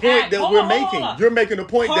making the point that we're making. You're making a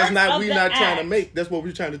point we're not trying to make. That's what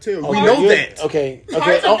we're trying to tell you. We know that. Okay.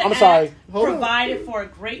 I'm sorry. Provided for a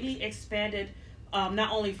greatly expanded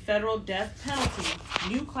not only federal death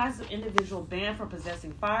penalty, new classes of individual banned from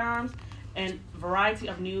possessing firearms, and variety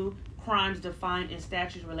of new crimes defined in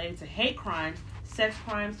statutes related to hate crimes, sex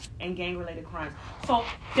crimes, and gang-related crimes. So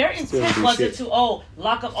their intent wasn't to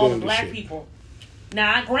lock up all the black people.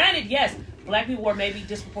 Now, granted, yes, black people were maybe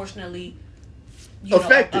disproportionately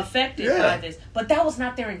affected by this, but that was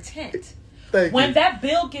not their intent. When that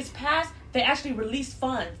bill gets passed, they actually release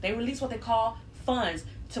funds. They release what they call funds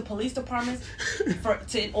to police departments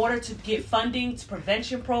in order to get funding to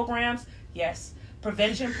prevention programs. Yes,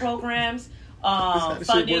 prevention programs,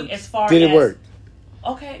 funding as far as... Did it work?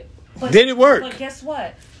 Okay. Did it work? But guess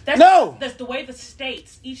what? That's the way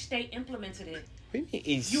each state implemented it.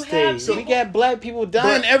 We got black people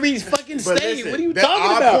dying every fucking state. Listen, what are you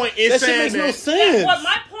talking about? That shit makes no sense. What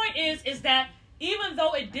my point is that even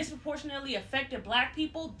though it disproportionately affected black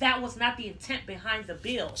people, that was not the intent behind the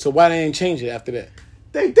bill. So why they didn't change it after that?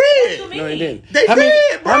 They did. No, they didn't. They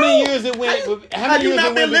did, bro. How many years it went? Have you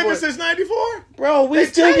not been living since '94? Bro, we They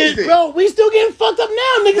still changed getting, it. bro, we still getting fucked up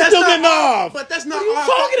now. Niggas still getting off. But that's not What are you our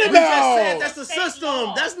talking fault. about? We just said that's the State system.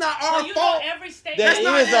 law. That's not So our you fault. know every state That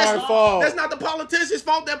has is law. our fault. That's not the politicians'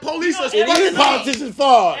 fault. That police You know, are It every is state- politicians'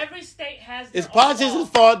 fault. Every state has It's their own politicians' law.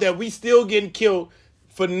 fault that we still getting killed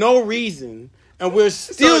for no reason, and we're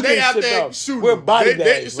still So they getting out shipped there off. shooting. We're body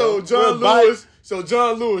bags, So bro.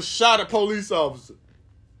 John Lewis shot a police officer.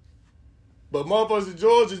 But motherfuckers in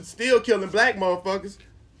Georgia still killing black motherfuckers.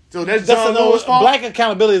 So that's John Lewis' fault. Black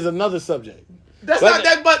accountability is another subject. That's Black- not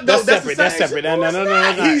that, but no, that's separate. the That's same separate. shit. No, it's no,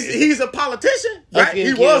 not. no. He's a politician, Us right? He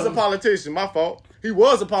getting was a killed. politician. My fault. He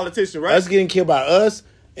was a politician, right? Us getting killed by us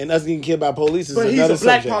and us getting killed by police is But he's another a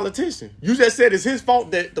black subject. politician. You just said it's his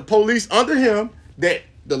fault that the police under him, that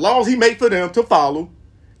the laws he made for them to follow,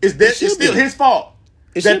 It it's should still be. his fault.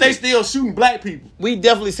 It That should they be. still shooting black people. We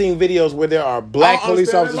definitely seen videos where there are black I police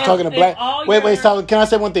understand officers that. talking to If black. all Wait, your- stop. Can I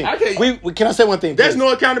say one thing? I can't- Can I say one thing? There's please?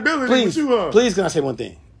 no accountability Please, with you, huh? please, can I say one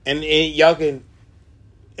thing? And y'all can.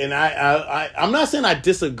 And I'm not saying I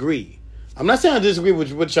disagree. I'm not saying I disagree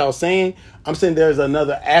with what y'all saying. I'm saying there's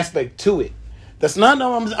another aspect to it. That's not.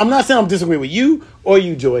 No, I'm not saying I'm disagreeing with you or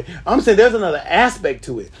you, Joy. I'm saying there's another aspect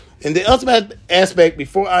to it. And the ultimate aspect,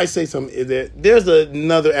 before I say something, is that there's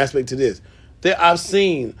another aspect to this. I've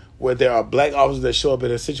seen where there are black officers that show up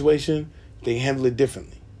in a situation, they handle it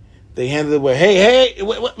differently. They handle it where, hey,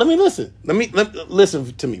 wait, let me listen. Let me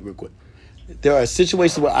listen to me real quick. There are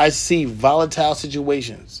situations where I see volatile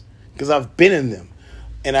situations because I've been in them,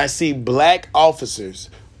 and I see black officers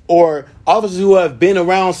or officers who have been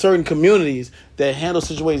around certain communities that handle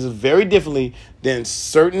situations very differently than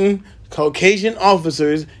certain Caucasian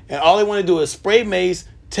officers, and all they want to do is spray mace,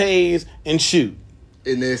 tase, and shoot.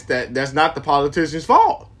 And that's not the politician's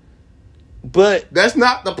fault. But That's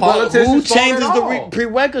not the who politician's fault changes at the all.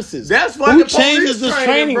 prerequisites? That's who fucking changes police this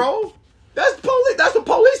training, bro. That's police. That's the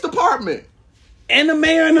police department. And the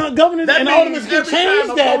mayor and the governor That and means aldermen can every time change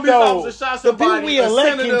a that, police though. officer shot The people somebody, we a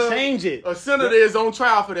elect senator- can change it. A senator is on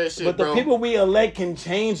trial for that shit, But the bro. people we elect can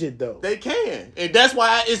change it, though. They can, and that's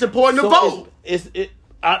why it's important to vote.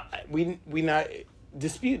 We not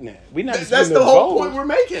disputing that. We not That's disputing the whole vote. point we're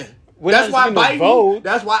making. We're That's why not disputing the Biden. vote.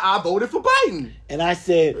 That's why I voted for Biden. And I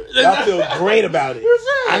said, y'all feel great about it. You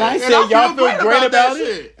said. And I And said, I feel y'all feel great great about about that it.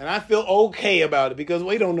 shit. And I feel okay about it because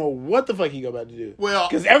we don't know what the fuck he about to do. Well,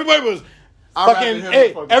 because everybody was I'd rather fucking, him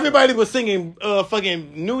hey, fucking everybody was singing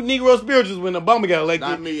fucking new Negro spirituals when Obama got elected.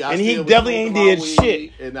 Not me. I And he still was definitely ain't smoking did my shit.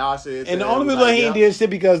 weed, and I said, And the only reason why he ain't did shit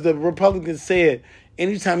because the Republicans said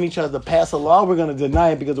anytime he tries to pass a law, we're going to deny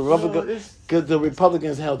it because the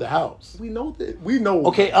Republicans held the House. We know that. We know.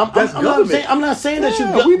 Okay, I'm not saying that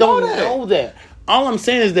Yeah, you we don't know that. know that. All I'm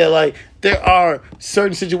saying is that like there are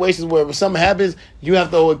certain situations where if something happens, you have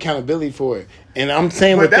to hold accountability for it. And I'm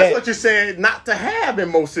saying But with that's that, what you're saying not to have in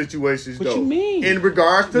most situations, What though. you mean? In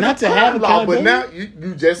regards to Not the to have crime law. But now accountability?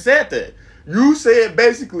 you just said that. You said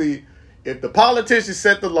basically if the politicians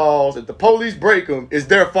set the laws, if the police break them, it's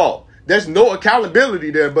their fault. There's no accountability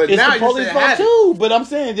there. But it's now the you're police saying fault have it. too. But I'm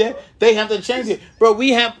saying that they have to change it, bro. We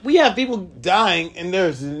have people dying and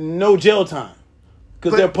there's no jail time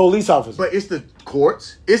because But- they're police officers. But it's the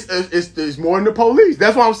courts. It's more than the police.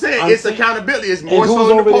 That's what I'm saying. I'm It's saying- accountability. It's more who's so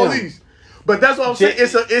than the over them? police. But that's what I'm saying.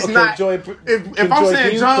 It's Okay, not. Joy, if Joy, I'm can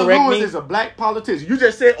saying you John correct Lewis me? is a black politician, you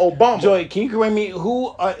just said Obama. Joy, can you correct me?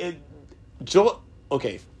 Joy?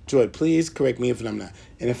 Okay, Joy, please correct me if I'm not.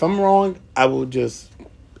 And if I'm wrong, I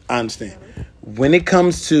understand. When it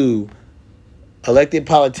comes to elected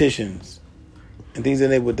politicians and things like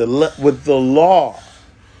that with the law,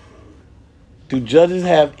 do judges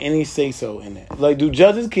have any say so in that? Like, do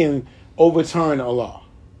judges can overturn a law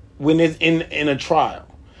when it's in a trial?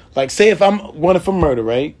 Like, say if I'm wanted for murder,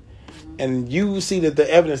 right? And you see that the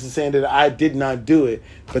evidence is saying that I did not do it,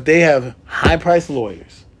 but they have high-priced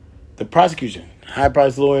lawyers. The prosecution,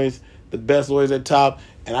 high-priced lawyers, the best lawyers at top,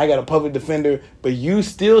 and I got a public defender, but you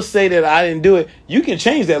still say that I didn't do it. You can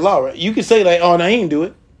change that law, right? You can say like, oh, no, he didn't do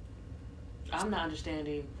it. I'm not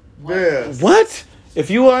understanding. Yeah. What? If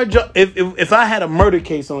you are, if I had a murder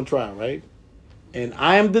case on trial, right, and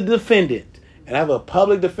I am the defendant, and I have a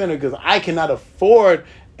public defender because I cannot afford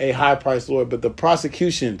a high-priced lawyer, but the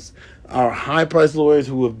prosecutions are high-priced lawyers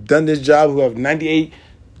who have done this job, who have 98%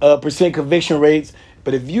 conviction rates.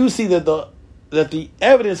 But if you see that the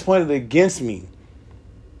evidence pointed against me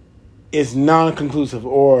is non-conclusive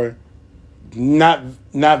or not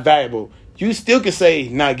valuable, you still can say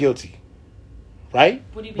not guilty, right?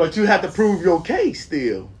 What do you mean? But you have to prove your case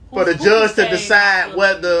still for the Who judge to can say decide not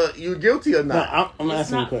whether you're guilty or No, not. I'm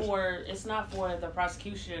It's asking you a not question. it's not for the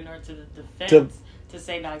prosecution or to the defense to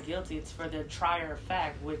say not guilty. It's for the trier of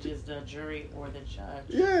fact, which is the jury or the judge.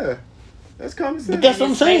 Yeah, that's common sense. But that's what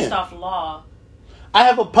I'm saying. Based off law. I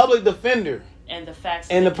have a public defender. And the facts.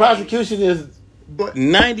 And the prosecution is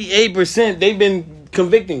 98%. They've been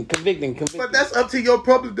convicting. But that's up to your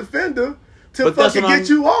public defender to fucking get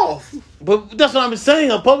you off. But that's what I'm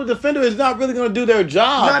saying. A public defender is not really going to do their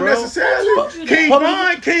job, not bro. Necessarily. King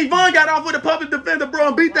Von got off with a public defender, bro,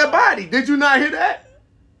 and beat that body. Did you not hear that?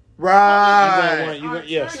 Right.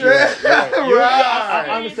 Yes. Right.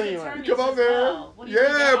 I understand you. Come on, man.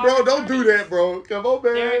 Yeah, bro. Don't do that, bro. Come on,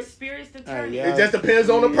 man. They're experienced attorneys. It just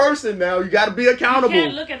depends on the person now. You got to be accountable. You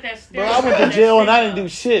can't look at that. Bro, I went to jail and I didn't do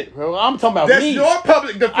shit, bro. I'm talking about that's me. That's your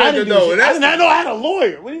public defender, though. I didn't know I had a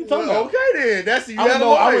lawyer. What are you talking about? Okay, then. That's you had a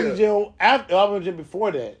lawyer. I went to jail after. I went to jail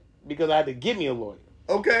before that because I had to get me a lawyer.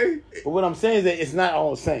 Okay. But what I'm saying is that it's not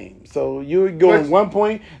all the same. So you're going one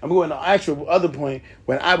point, I'm going to the actual other point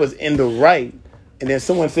when I was in the right, and then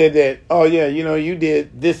someone said that, oh yeah, you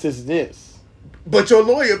did this. But your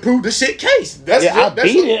lawyer proved the shit case.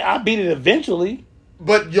 I beat it eventually.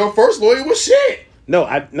 But your first lawyer was shit.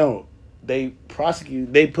 No. They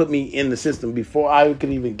put me in the system before I could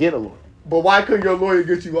even get a lawyer. But why couldn't your lawyer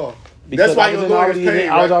get you off? Because that's why your lawyer's paid.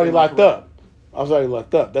 I was already locked up.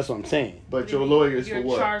 That's what I'm saying. But your lawyer is for what?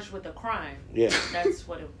 You're charged with a crime. Yeah. That's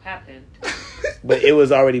what happened. But it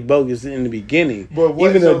was already bogus in the beginning. But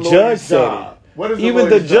even the judge said it. Even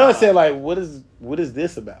the judge said, like, what is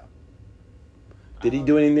this about? Did he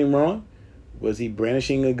do anything wrong? Was he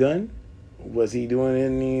brandishing a gun? Was he doing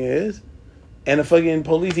anything of this? And the fucking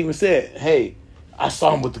police even said, hey, I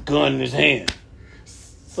saw him with the gun in his hand.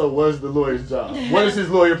 So what's the lawyer's job? What is his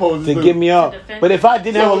lawyer supposed to do? To get me off. But if I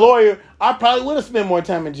didn't have a lawyer, I probably would have spent more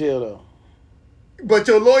time in jail, though. But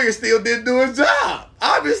your lawyer still didn't do his job,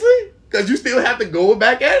 obviously. Because you still have to go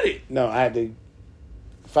back at it. No, I had to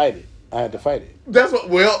fight it. That's what,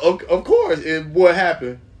 of course. And what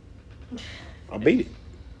happened? I beat it.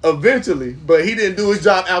 Eventually. But he didn't do his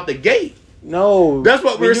job out the gate. No. That's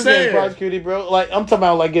what we're saying. Getting prosecuted, bro. Like, I'm talking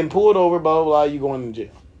about, like, getting pulled over, blah, blah, blah, you going to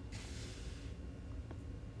jail.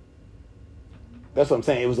 That's what I'm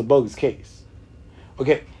saying. It was a bogus case.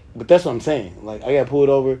 Okay, but that's what I'm saying. Like, I got pulled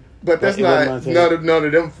over. But that's not none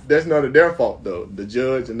of them. That's none of their fault, though. The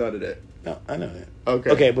judge and none of that. No, I know that.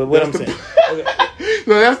 Okay, but what I'm saying.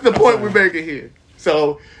 No, that's the point we're making here.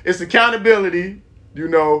 So it's accountability.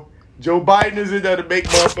 Joe Biden is in there to make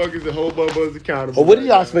motherfuckers and hold motherfuckers accountable. Well, what do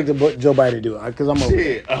y'all expect Joe Biden to do? Because I'm over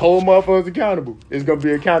shit. A whole motherfuckers accountable. It's gonna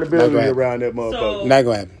be accountability around that motherfucker. Not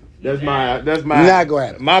gonna happen. That's my not gonna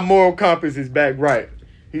happen. My moral compass is back right.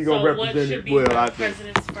 He's gonna represent it well, I think.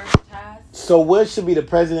 President's first task? So what should be the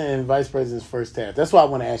president and vice president's first task? That's what I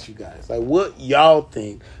want to ask you guys. Like, what y'all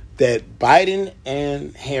think that Biden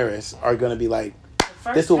and Harris are gonna be like?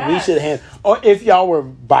 This is what we should handle. Or if y'all were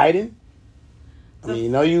Biden, I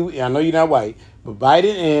know you're not white, but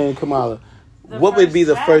Biden and Kamala, what would be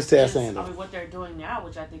the first task to handle? What they're doing now,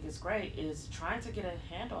 which I think is great, is trying to get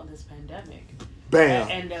a handle on this pandemic. Bam.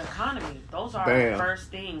 And the economy. Those are the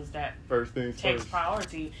first things that takes first.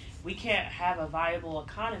 Priority. We can't have a viable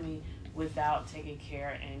economy without taking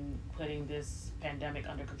care and putting this pandemic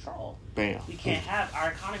under control. Bam. We can't have,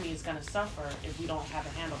 our economy is going to suffer if we don't have a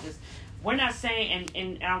handle on this. We're not saying,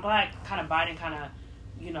 and I'm glad Biden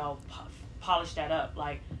polished that up.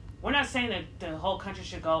 Like, we're not saying that the whole country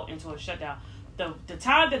should go into a shutdown. The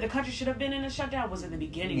time that the country should have been in a shutdown was in the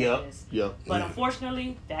beginning of this. But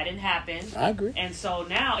unfortunately, that didn't happen. I agree. And so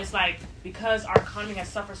now it's like, because our economy has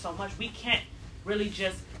suffered so much, we can't really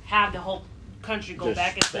just have the whole country go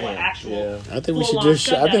back into an actual. Yeah. I think we should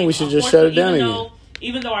just shut it down again.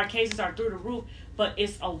 Even though our cases are through the roof, but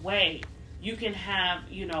it's a way you can have,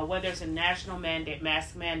 whether it's a national mandate,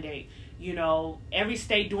 mask mandate. Every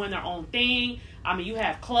state doing their own thing. I mean, you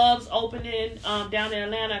have clubs opening down in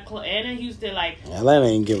Atlanta and in Houston. Like, Atlanta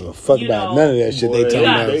ain't give a fuck about none of that shit they talking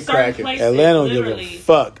about. They cracking. Atlanta don't give a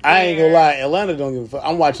fuck. I ain't gonna lie. Atlanta don't give a fuck.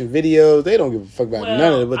 I'm watching videos. They don't give a fuck about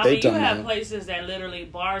none of it. What they talking about? You have places that literally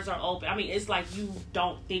bars are open. I mean, it's like you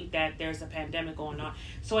don't think that there's a pandemic going on.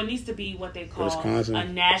 So it needs to be what they call a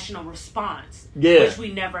national response. Yeah. Which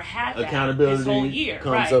we never had that accountability this whole year.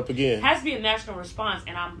 Comes up again. It has to be a national response,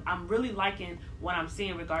 and I'm really liking what I'm seeing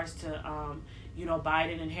in regards to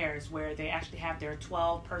Biden and Harris, where they actually have their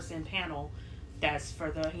 12-person panel that's for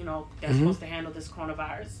the that's supposed to handle this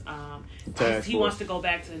coronavirus. He wants to go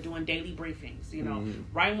back to doing daily briefings.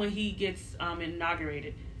 Right when he gets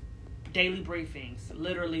inaugurated, daily briefings,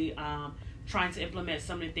 literally trying to implement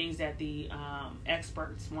some of the things that the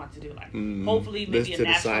experts want to do, like hopefully maybe a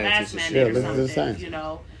national mask mandate or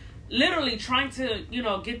something. Literally trying to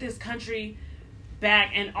get this country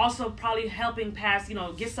back, and also probably helping pass,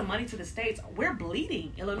 get some money to the states. We're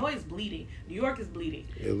bleeding. Illinois is bleeding. New York is bleeding.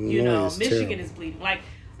 Illinois is Michigan terrible. is bleeding. Like,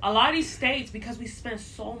 a lot of these states, because we spend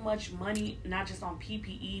so much money, not just on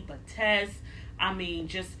PPE, but tests. I mean,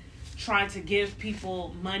 just trying to give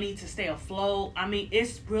people money to stay afloat. I mean,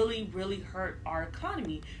 it's really, really hurt our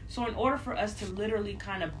economy. So in order for us to literally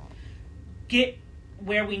kind of get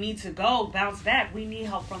where we need to go, bounce back, we need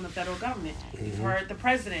help from the federal government. You've heard the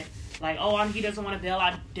president, like, he doesn't want to bail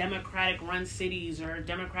out Democratic-run cities or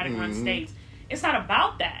Democratic-run states. It's not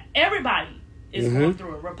about that. Everybody is going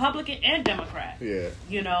through it, Republican and Democrat. Yeah.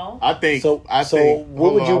 I think. So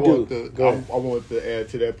what would you do? I want to add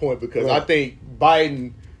to that point because I think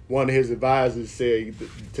Biden, one of his advisors, said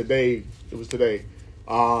today,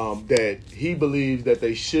 that he believes that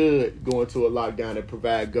they should go into a lockdown and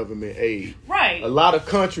provide government aid. Right. A lot of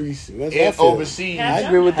countries overseas I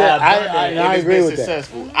agree with that. I agree with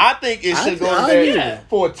successful. I think it should go there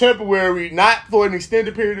for a temporary, not for an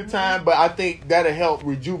extended period of time, but I think that'll help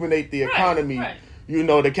rejuvenate the economy. Right.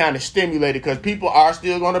 To kind of stimulate it because people are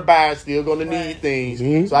still going to buy, still going to need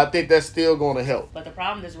things. So I think that's still going to help. But the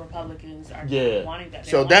problem is Republicans are wanting that.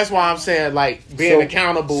 So that's why I'm saying like being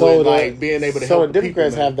accountable and like being able to help. So the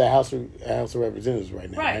Democrats have the House of Representatives right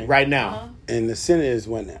now. Right now. And the Senate is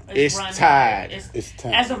what now? It's tied. It's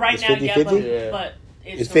tied. As of right now, 50-50? but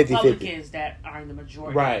it's 50-50. Republicans that are in the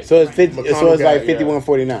majority. Right. So it's 50. So it's like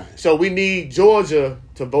 51-49. So we need Georgia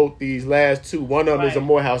to vote these last two. One of them is a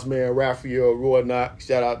Morehouse man, Raphael Roanoke.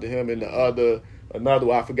 Shout out to him. And another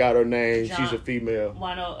one, I forgot her name. She's a female.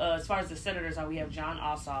 Well, as far as the senators we have John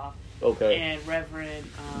Ossoff. Okay. And Reverend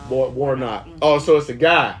Warnock. Oh, so it's a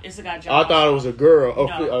guy. It's a guy. John I thought it was a girl,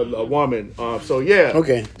 a woman. So yeah.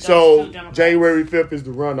 Okay. So January 5th is the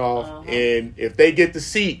runoff, and if they get the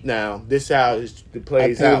seat now, this is how it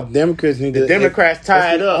plays out. Democrats need the Democrats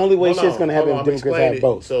tied up. The only way shit's gonna happen is Democrats have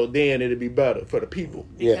both. So then it'll be better for the people.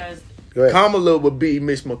 Because Kamala would be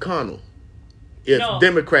Mitch McConnell if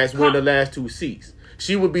Democrats win the last two seats.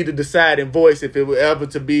 She would be the deciding voice if it were ever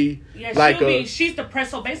to be she's the president.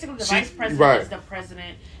 So basically, the vice president is the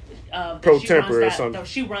president. Pro tempore or something.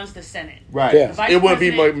 She runs the Senate. Right. Yeah. The vice it wouldn't be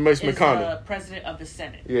Mitch is McConnell. The president of the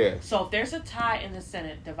Senate. Yeah. So if there's a tie in the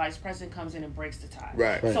Senate, the vice president comes in and breaks the tie.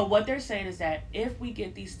 Right. So what they're saying is that if we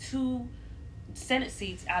get these two Senate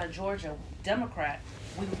seats out of Georgia, Democrat,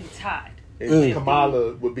 we would be tied. And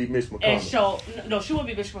Kamala would be Mitch McConnell. And so, no, she wouldn't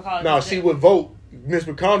be Mitch McConnell. No, she would vote. Mitch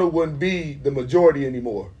McConnell wouldn't be the majority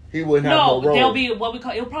anymore. He wouldn't have no role. No, there'll be what we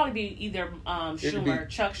call. It'll probably be either Schumer,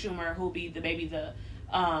 Chuck Schumer, who'll be the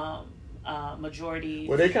majority.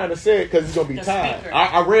 Well, they kind of said because it's gonna be tied.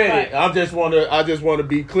 I read it. I just want to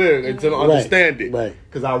be clear and to understand it. Right.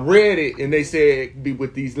 Because I read it and they said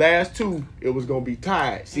with these last two, it was gonna be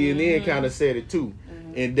tied. CNN kind of said it too,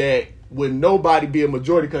 and that would nobody be a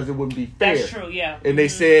majority because it wouldn't be fair. That's true. Yeah. And they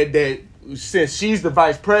said that since she's the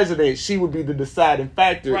vice president, she would be the deciding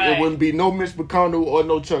factor. Right. It wouldn't be no Mitch McConnell or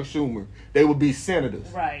no Chuck Schumer. They would be senators.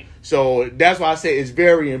 Right. So that's why I say it's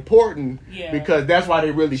very important because that's why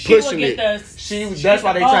they really pushing it. That's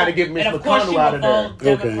why they trying to get Mitch McConnell out of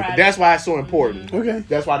there. Okay. That's why it's so important. Okay.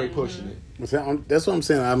 That's why they pushing it. That's what I'm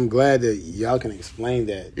saying. I'm glad that y'all can explain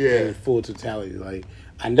that in full totality. Like,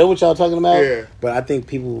 I know what y'all talking about, but I think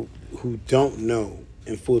people who don't know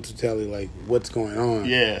in full totality, like what's going on,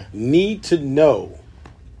 need to know,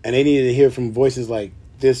 and they need to hear from voices like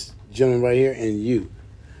this gentleman right here and you,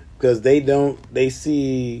 because they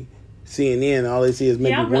see CNN, all they see is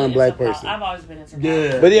maybe one black person. I've always been into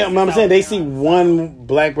but I'm saying they see one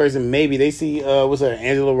black person. Maybe they see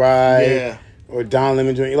Angela Rye or Don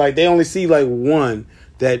Lemon Jr. Like they only see like one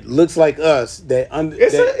that looks like us that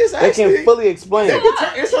they can fully explain.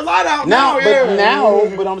 It's a lot out now.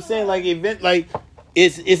 But I'm saying like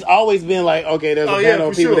it's always been like, okay, there's a panel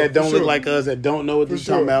of people that don't look like us, that don't know what they're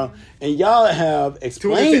talking about, and y'all have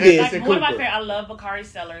explained it. Like, one of my favorite, I love Bakari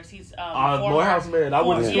Sellers. He's Morehouse man. I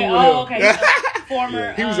went to school with him. Oh, okay.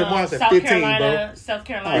 Former. He was at Morehouse at 15, bro. South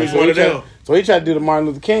Carolina. He's one of them. So he tried to do the Martin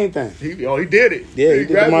Luther King thing. He did it. Yeah, he did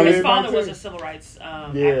the Martin Luther King. His father was a civil rights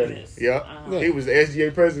activist. He was the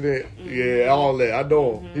SGA president. Yeah, all that. I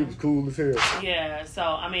know him. He was cool as hell. Yeah, so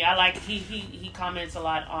I mean, I like he comments a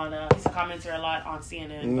lot on. He's a commenter a lot on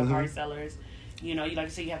CNN. Bakari Sellers. You know, you like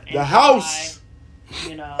to say you have the house.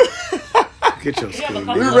 You know. Get your state.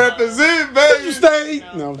 We represent, baby. State.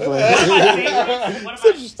 No, I'm playing. One of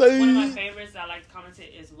my favorites that I like to comment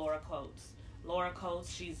is Laura Coates. Laura Coates,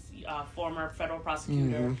 she's a former federal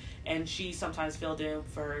prosecutor, and she sometimes filled in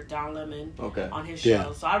for Don Lemon on his show.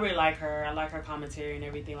 Yeah. So I really like her. I like her commentary and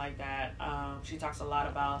everything like that. She talks a lot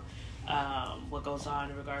about what goes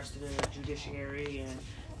on in regards to the judiciary and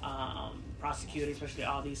prosecuting, especially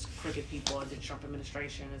all these crooked people in the Trump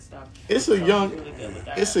administration and stuff. It's So a young, really good with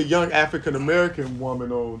that. it's a young African American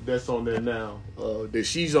woman that's on there now. That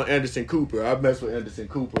she's on Anderson Cooper. I mess with Anderson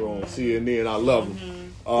Cooper on CNN. I love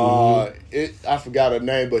him. I forgot her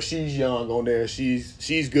name, but she's young on there.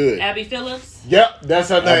 She's good. Abby Phillips. Yep, that's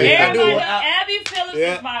her name. Everybody know Abby Phillips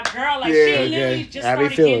is my girl. Like she literally just Abby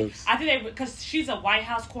started Phillips. I think because she's a White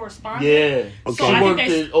House correspondent. Yeah. Okay. So she worked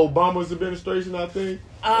in Obama's administration, I think.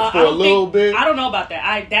 For a little bit. I don't know about that.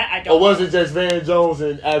 I don't. Or was it just Van Jones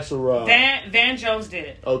and Axelrod? Van Jones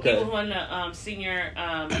did. Okay. He was one of the senior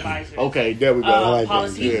advisors. Okay, there we go.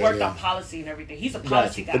 Policy. He worked on policy and everything. He's a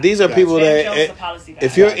policy guy. But these are people Van Jones is that, a policy guy.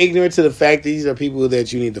 if you're ignorant to the fact, these are people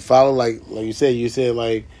that you need to follow. Like you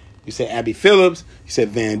said Abby Phillips. You said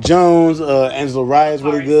Van Jones. Angela Rye's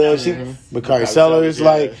really good. Bakari Sellers.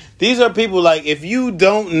 Like these are people. Like if you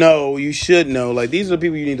don't know, you should know. Like these are the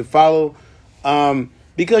people you need to follow.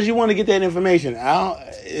 Because you want to get that information.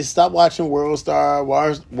 Stop watching World Star.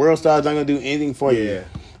 World Star's not going to do anything for you.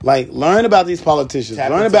 Like, learn about these politicians.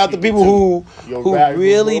 Learn about the people who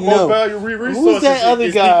really know. Who's that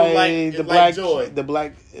other guy? The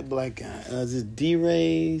black guy. Is it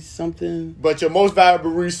D-Ray something? But your most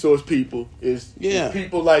valuable resource, people, is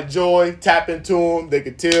people like Joy. Tap into them. They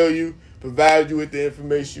can tell you, provide you with the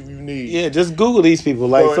information you need. Yeah, just Google these people.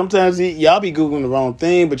 Like, sometimes y'all be Googling the wrong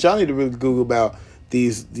thing, but y'all need to really Google about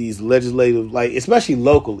these legislative, like especially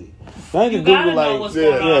locally. I need to Google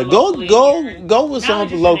go with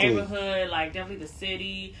something locally. The neighborhood, like definitely the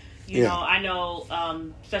city. You know, I know,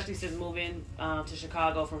 especially since moving to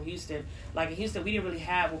Chicago from Houston. Like in Houston, we didn't really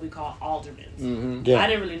have what we call aldermen. I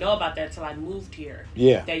didn't really know about that until I moved here.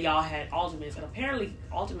 That y'all had aldermen, and apparently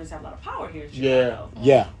aldermen have a lot of power here in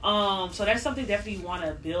Chicago. So that's something definitely you want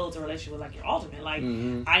to build a relationship with, like your alderman. Like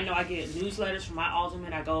I know I get newsletters from my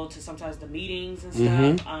alderman. I go to sometimes the meetings and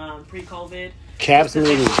stuff pre-COVID.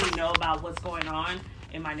 Absolutely. Just to really know about what's going on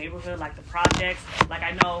in my neighborhood, like the projects. Like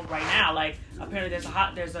I know right now, like apparently there's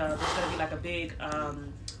gonna be like a big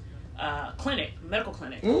medical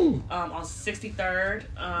clinic on 63rd.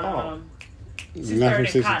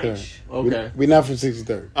 63rd and Cottage. Okay. We're not from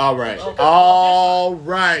 63rd. All right. Okay. All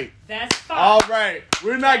right. That's fine. All right.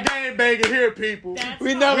 We're not gang banging here, people.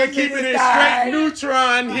 We're keeping it straight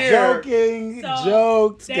neutron here. Joking.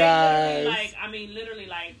 Jokes, guys. Literally,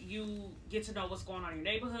 like you get to know what's going on in your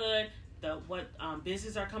neighborhood. What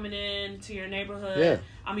businesses are coming in to your neighborhood. Yeah.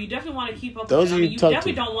 You definitely want to keep up with it. You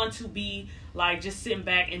definitely don't want to be like just sitting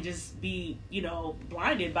back and just be,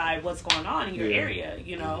 blinded by what's going on in your area,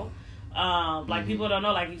 Like people don't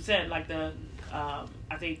know, like you said, like the I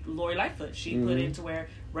think Lori Lightfoot, she put into where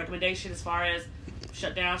recommendation as far as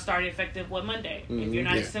shutdown started effective Monday. If you're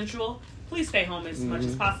not essential, please stay home as much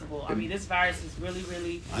as possible. This virus is really,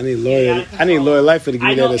 really I need Lori Lightfoot to give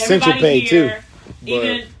me that essential pay too.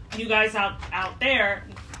 Even you guys out there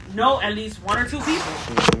know at least one or two people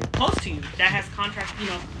close to you that has contracted,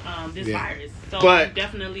 this virus. So you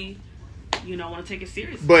definitely, want to take it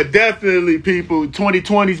seriously. But definitely, people,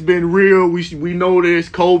 2020's been real. We know this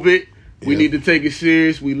COVID. We need to take it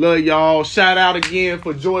serious. We love y'all. Shout out again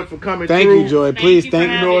for Joy for coming through. Thank you, Joy. Please,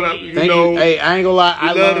 thank you. Thank you. Hey, I ain't gonna lie.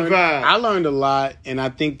 I learned a lot, and I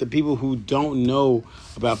think the people who don't know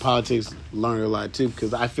about politics learn a lot too,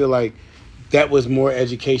 because I feel like that was more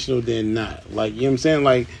educational than not. Like, you know what I'm saying?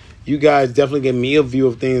 Like, you guys definitely gave me a view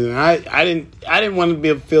of things, and I didn't want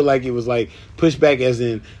to feel like it was like pushback as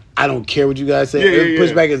in I don't care what you guys say.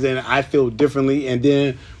 Pushback as in I feel differently, and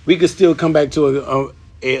then we could still come back to a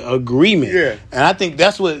agreement. And I think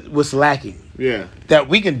that's what's lacking. That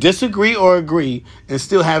we can disagree or agree and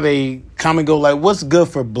still have a common goal. Like, what's good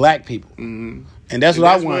for black people? And that's what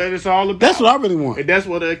I want. What it's all about. That's what I really want. And that's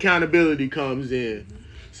where the accountability comes in.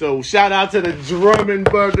 So shout out to the Drummond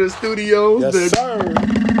Burger Studios. Yes, sir.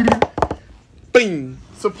 Bing.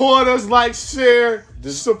 Support us, like, share,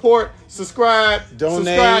 support, subscribe,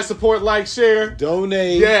 donate, support, like, share,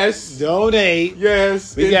 donate. Yes, donate.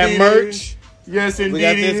 Yes, we got merch. Yes, indeed. We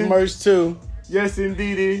got this merch too. Yes,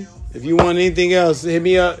 indeed. If you want anything else, hit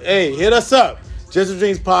me up. Hey, hit us up. Just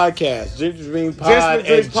Dreams Podcast. Just Dreams Pod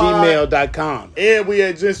at gmail.com. And we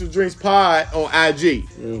at Just Dreams Pod on IG.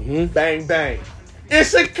 Bang, bang. In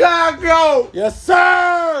Chicago. Yes,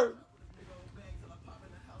 sir.